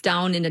it wilts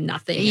down into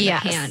nothing in the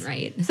pan,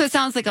 right? So it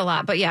sounds like a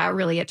lot, but yeah,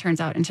 really it turns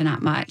out into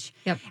not much.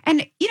 Yep.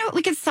 And,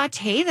 we can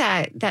saute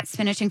that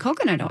spinach in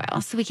coconut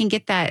oil so we can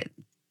get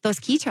those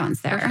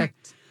ketones there.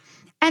 Perfect.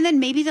 And then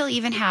maybe they'll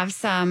even have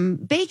some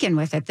bacon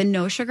with it, the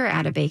no sugar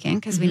added bacon,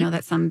 because we know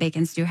that some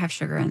bacons do have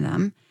sugar in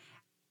them.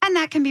 And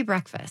that can be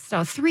breakfast.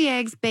 So 3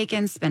 eggs,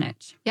 bacon,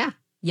 spinach. Yeah.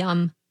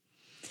 Yum.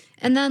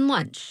 And then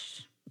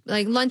lunch.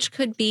 Like lunch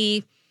could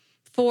be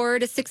 4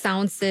 to 6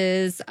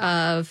 ounces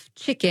of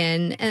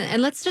chicken.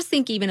 And let's just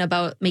think even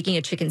about making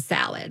a chicken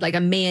salad, like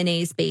a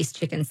mayonnaise-based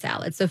chicken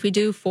salad. So if we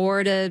do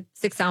 4 to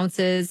 6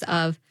 ounces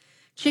of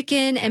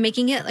chicken and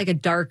making it like a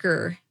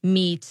darker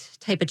meat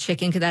type of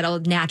chicken, because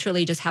that'll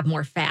naturally just have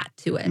more fat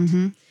to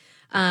it.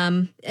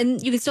 And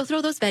you can still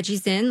throw those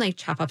veggies in, like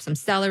chop up some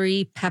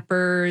celery,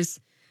 peppers,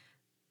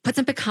 put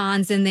some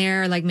pecans in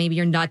there, like maybe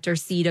your nut or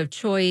seed of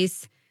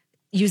choice.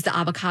 Use the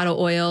avocado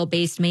oil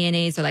based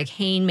mayonnaise or like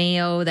Hain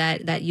mayo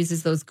that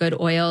uses those good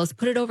oils.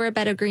 Put it over a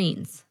bed of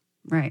greens.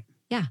 Right.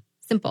 Yeah.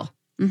 Simple.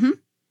 Mm-hmm.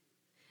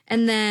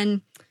 And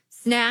then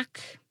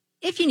snack,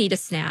 if you need a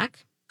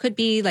snack, could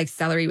be like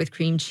celery with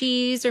cream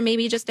cheese or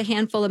maybe just a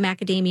handful of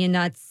macadamia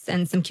nuts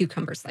and some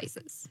cucumber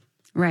slices.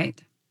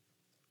 Right.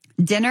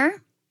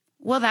 Dinner,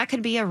 well, that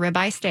could be a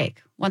ribeye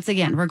steak. Once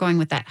again, we're going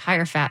with that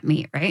higher fat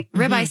meat, right?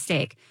 Mm-hmm. Ribeye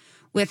steak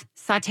with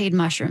sauteed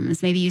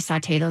mushrooms. Maybe you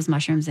saute those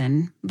mushrooms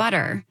in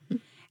butter.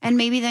 And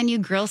maybe then you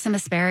grill some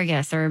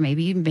asparagus, or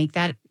maybe you make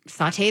that,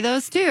 saute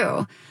those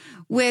too.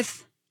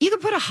 You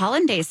could put a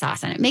hollandaise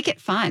sauce in it. Make it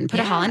fun. Put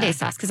a hollandaise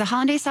sauce, because a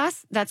hollandaise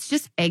sauce, that's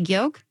just egg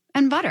yolk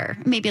and butter.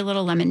 Maybe a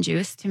little lemon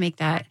juice to make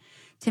that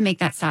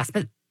sauce.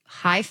 But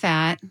high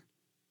fat,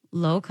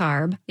 low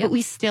carb, but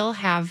we still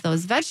have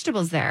those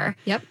vegetables there.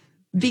 Yep.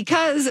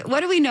 Because what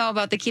do we know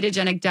about the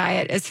ketogenic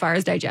diet as far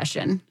as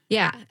digestion?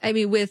 Yeah. I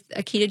mean, with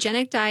a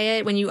ketogenic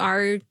diet, when you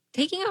are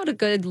taking out a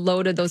good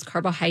load of those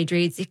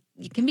carbohydrates, it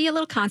can be a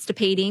little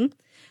constipating.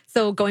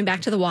 So going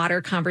back to the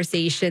water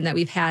conversation that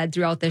we've had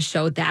throughout this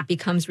show, that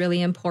becomes really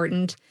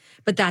important.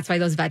 But that's why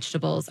those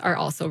vegetables are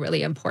also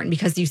really important,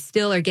 because you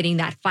still are getting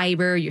that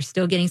fiber. You're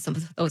still getting some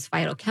of those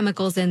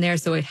phytochemicals in there.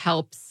 So it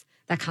helps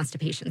that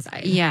constipation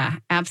side. Yeah,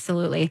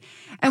 absolutely.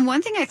 And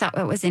one thing I thought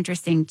that was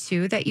interesting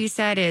too that you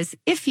said is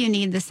if you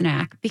need the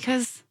snack,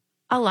 because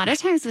a lot of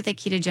times with a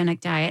ketogenic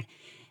diet,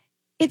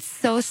 it's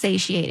so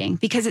satiating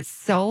because it's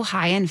so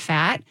high in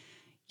fat.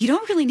 You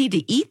don't really need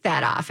to eat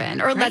that often,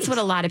 or that's what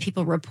a lot of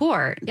people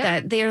report,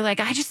 that they're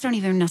like, I just don't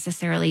even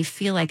necessarily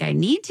feel like I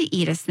need to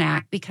eat a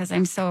snack because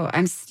I'm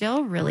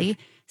still really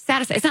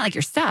satisfied. It's not like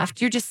you're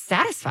stuffed. You're just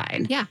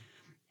satisfied. Yeah.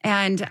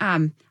 And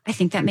I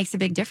think that makes a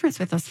big difference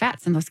with those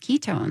fats and those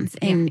ketones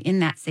in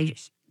that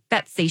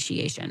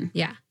satiation.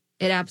 Yeah,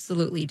 it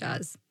absolutely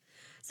does.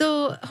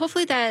 So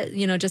hopefully that,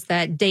 just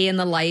that day in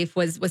the life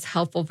was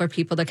helpful for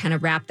people to kind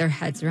of wrap their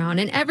heads around.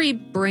 And every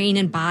brain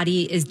and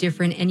body is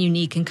different and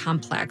unique and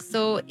complex.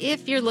 So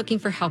if you're looking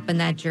for help in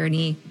that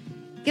journey,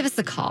 give us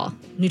a call.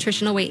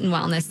 Nutritional Weight and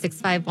Wellness,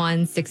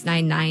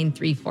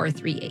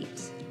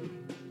 651-699-3438.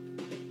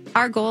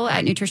 Our goal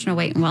at Nutritional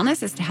Weight and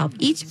Wellness is to help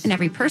each and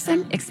every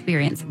person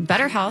experience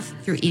better health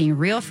through eating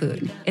real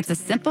food. It's a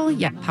simple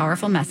yet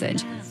powerful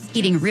message.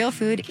 Eating real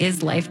food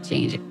is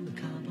life-changing.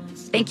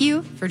 Thank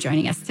you for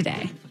joining us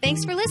today.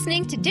 Thanks for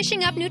listening to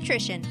Dishing Up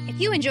Nutrition. If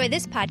you enjoy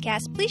this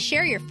podcast, please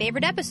share your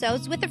favorite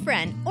episodes with a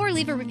friend or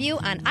leave a review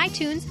on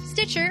iTunes,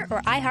 Stitcher,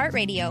 or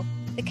iHeartRadio.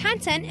 The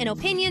content and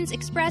opinions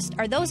expressed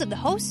are those of the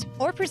hosts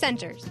or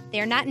presenters.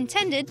 They are not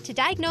intended to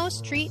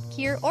diagnose, treat,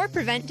 cure, or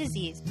prevent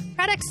disease.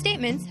 Product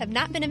statements have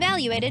not been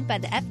evaluated by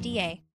the FDA.